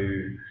director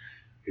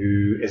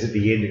who is at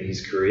the end of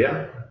his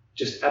career,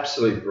 just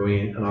absolutely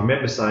brilliant. And I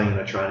remember saying in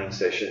a training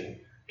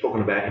session,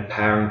 talking about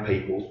empowering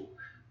people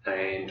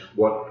and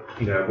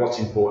what's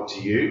important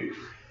to you.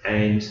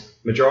 And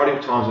majority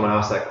of times when I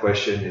ask that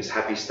question is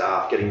happy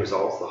staff, getting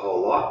results the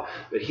whole lot.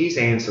 But his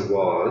answer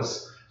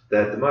was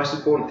that the most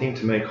important thing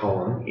to me,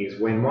 Colin, is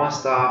when my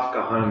staff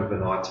go home at the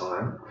night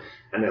time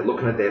and they're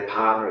looking at their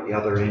partner at the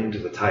other end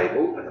of the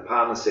table, and the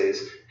partner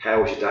says,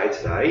 "How was your day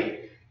today?"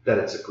 that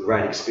it's a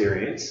great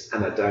experience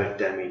and they don't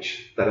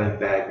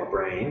bag my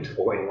brand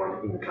or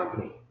anyone in the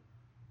company.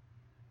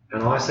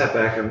 And I sat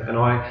back and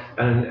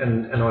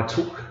I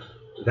took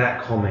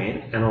that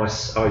comment and I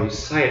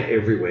say it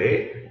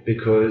everywhere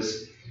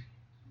because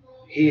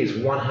he is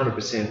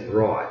 100%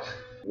 right.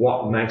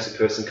 What makes a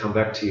person come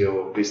back to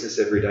your business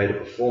every day to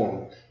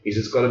perform is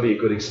it's got to be a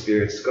good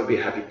experience, it's got to be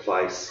a happy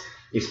place.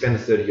 You spend a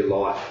third of your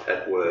life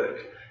at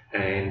work,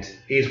 and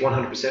he is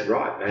 100%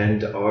 right.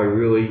 And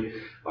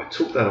I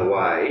took that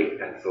away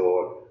and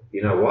thought,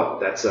 you know what,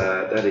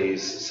 that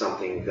is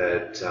something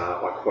that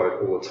I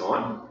quote all the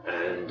time,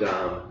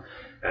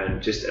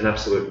 and just an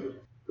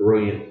absolute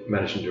brilliant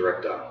managing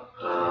director.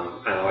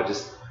 And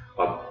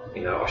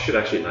I should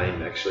actually name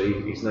him actually.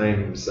 His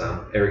name's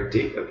Eric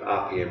Dick of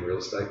RPM Real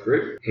Estate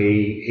Group.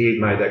 He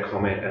made that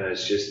comment, and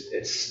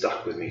it's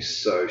stuck with me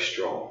so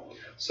strong.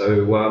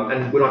 So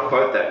and when I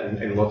quote that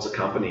in lots of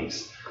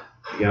companies,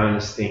 the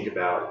owners think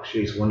about,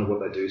 geez, wonder what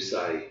they do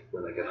say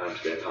when they get home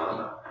to their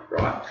partner,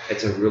 right?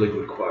 It's a really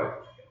good quote.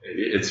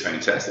 It's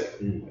fantastic.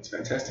 It's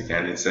fantastic,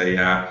 and it's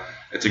a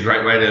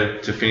great way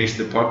to finish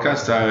the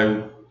podcast.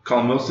 So,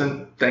 Colin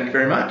Wilson, thank you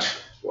very much.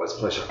 Always a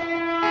pleasure.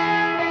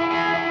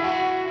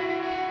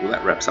 Well,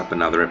 that wraps up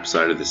another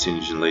episode of the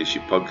Synergen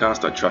Leadership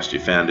Podcast. I trust you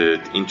found it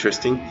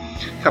interesting.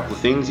 A couple of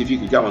things. If you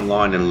could go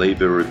online and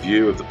leave a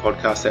review of the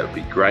podcast, that would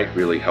be great.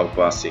 Really help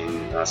us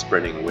in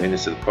spreading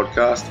awareness of the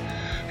podcast.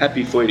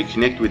 Happy for you to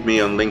connect with me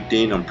on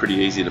LinkedIn. I'm pretty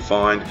easy to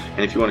find.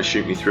 And if you want to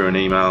shoot me through an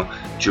email,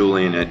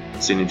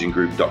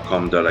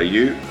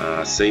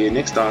 julian@synergengroup.com.au. See you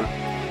next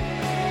time.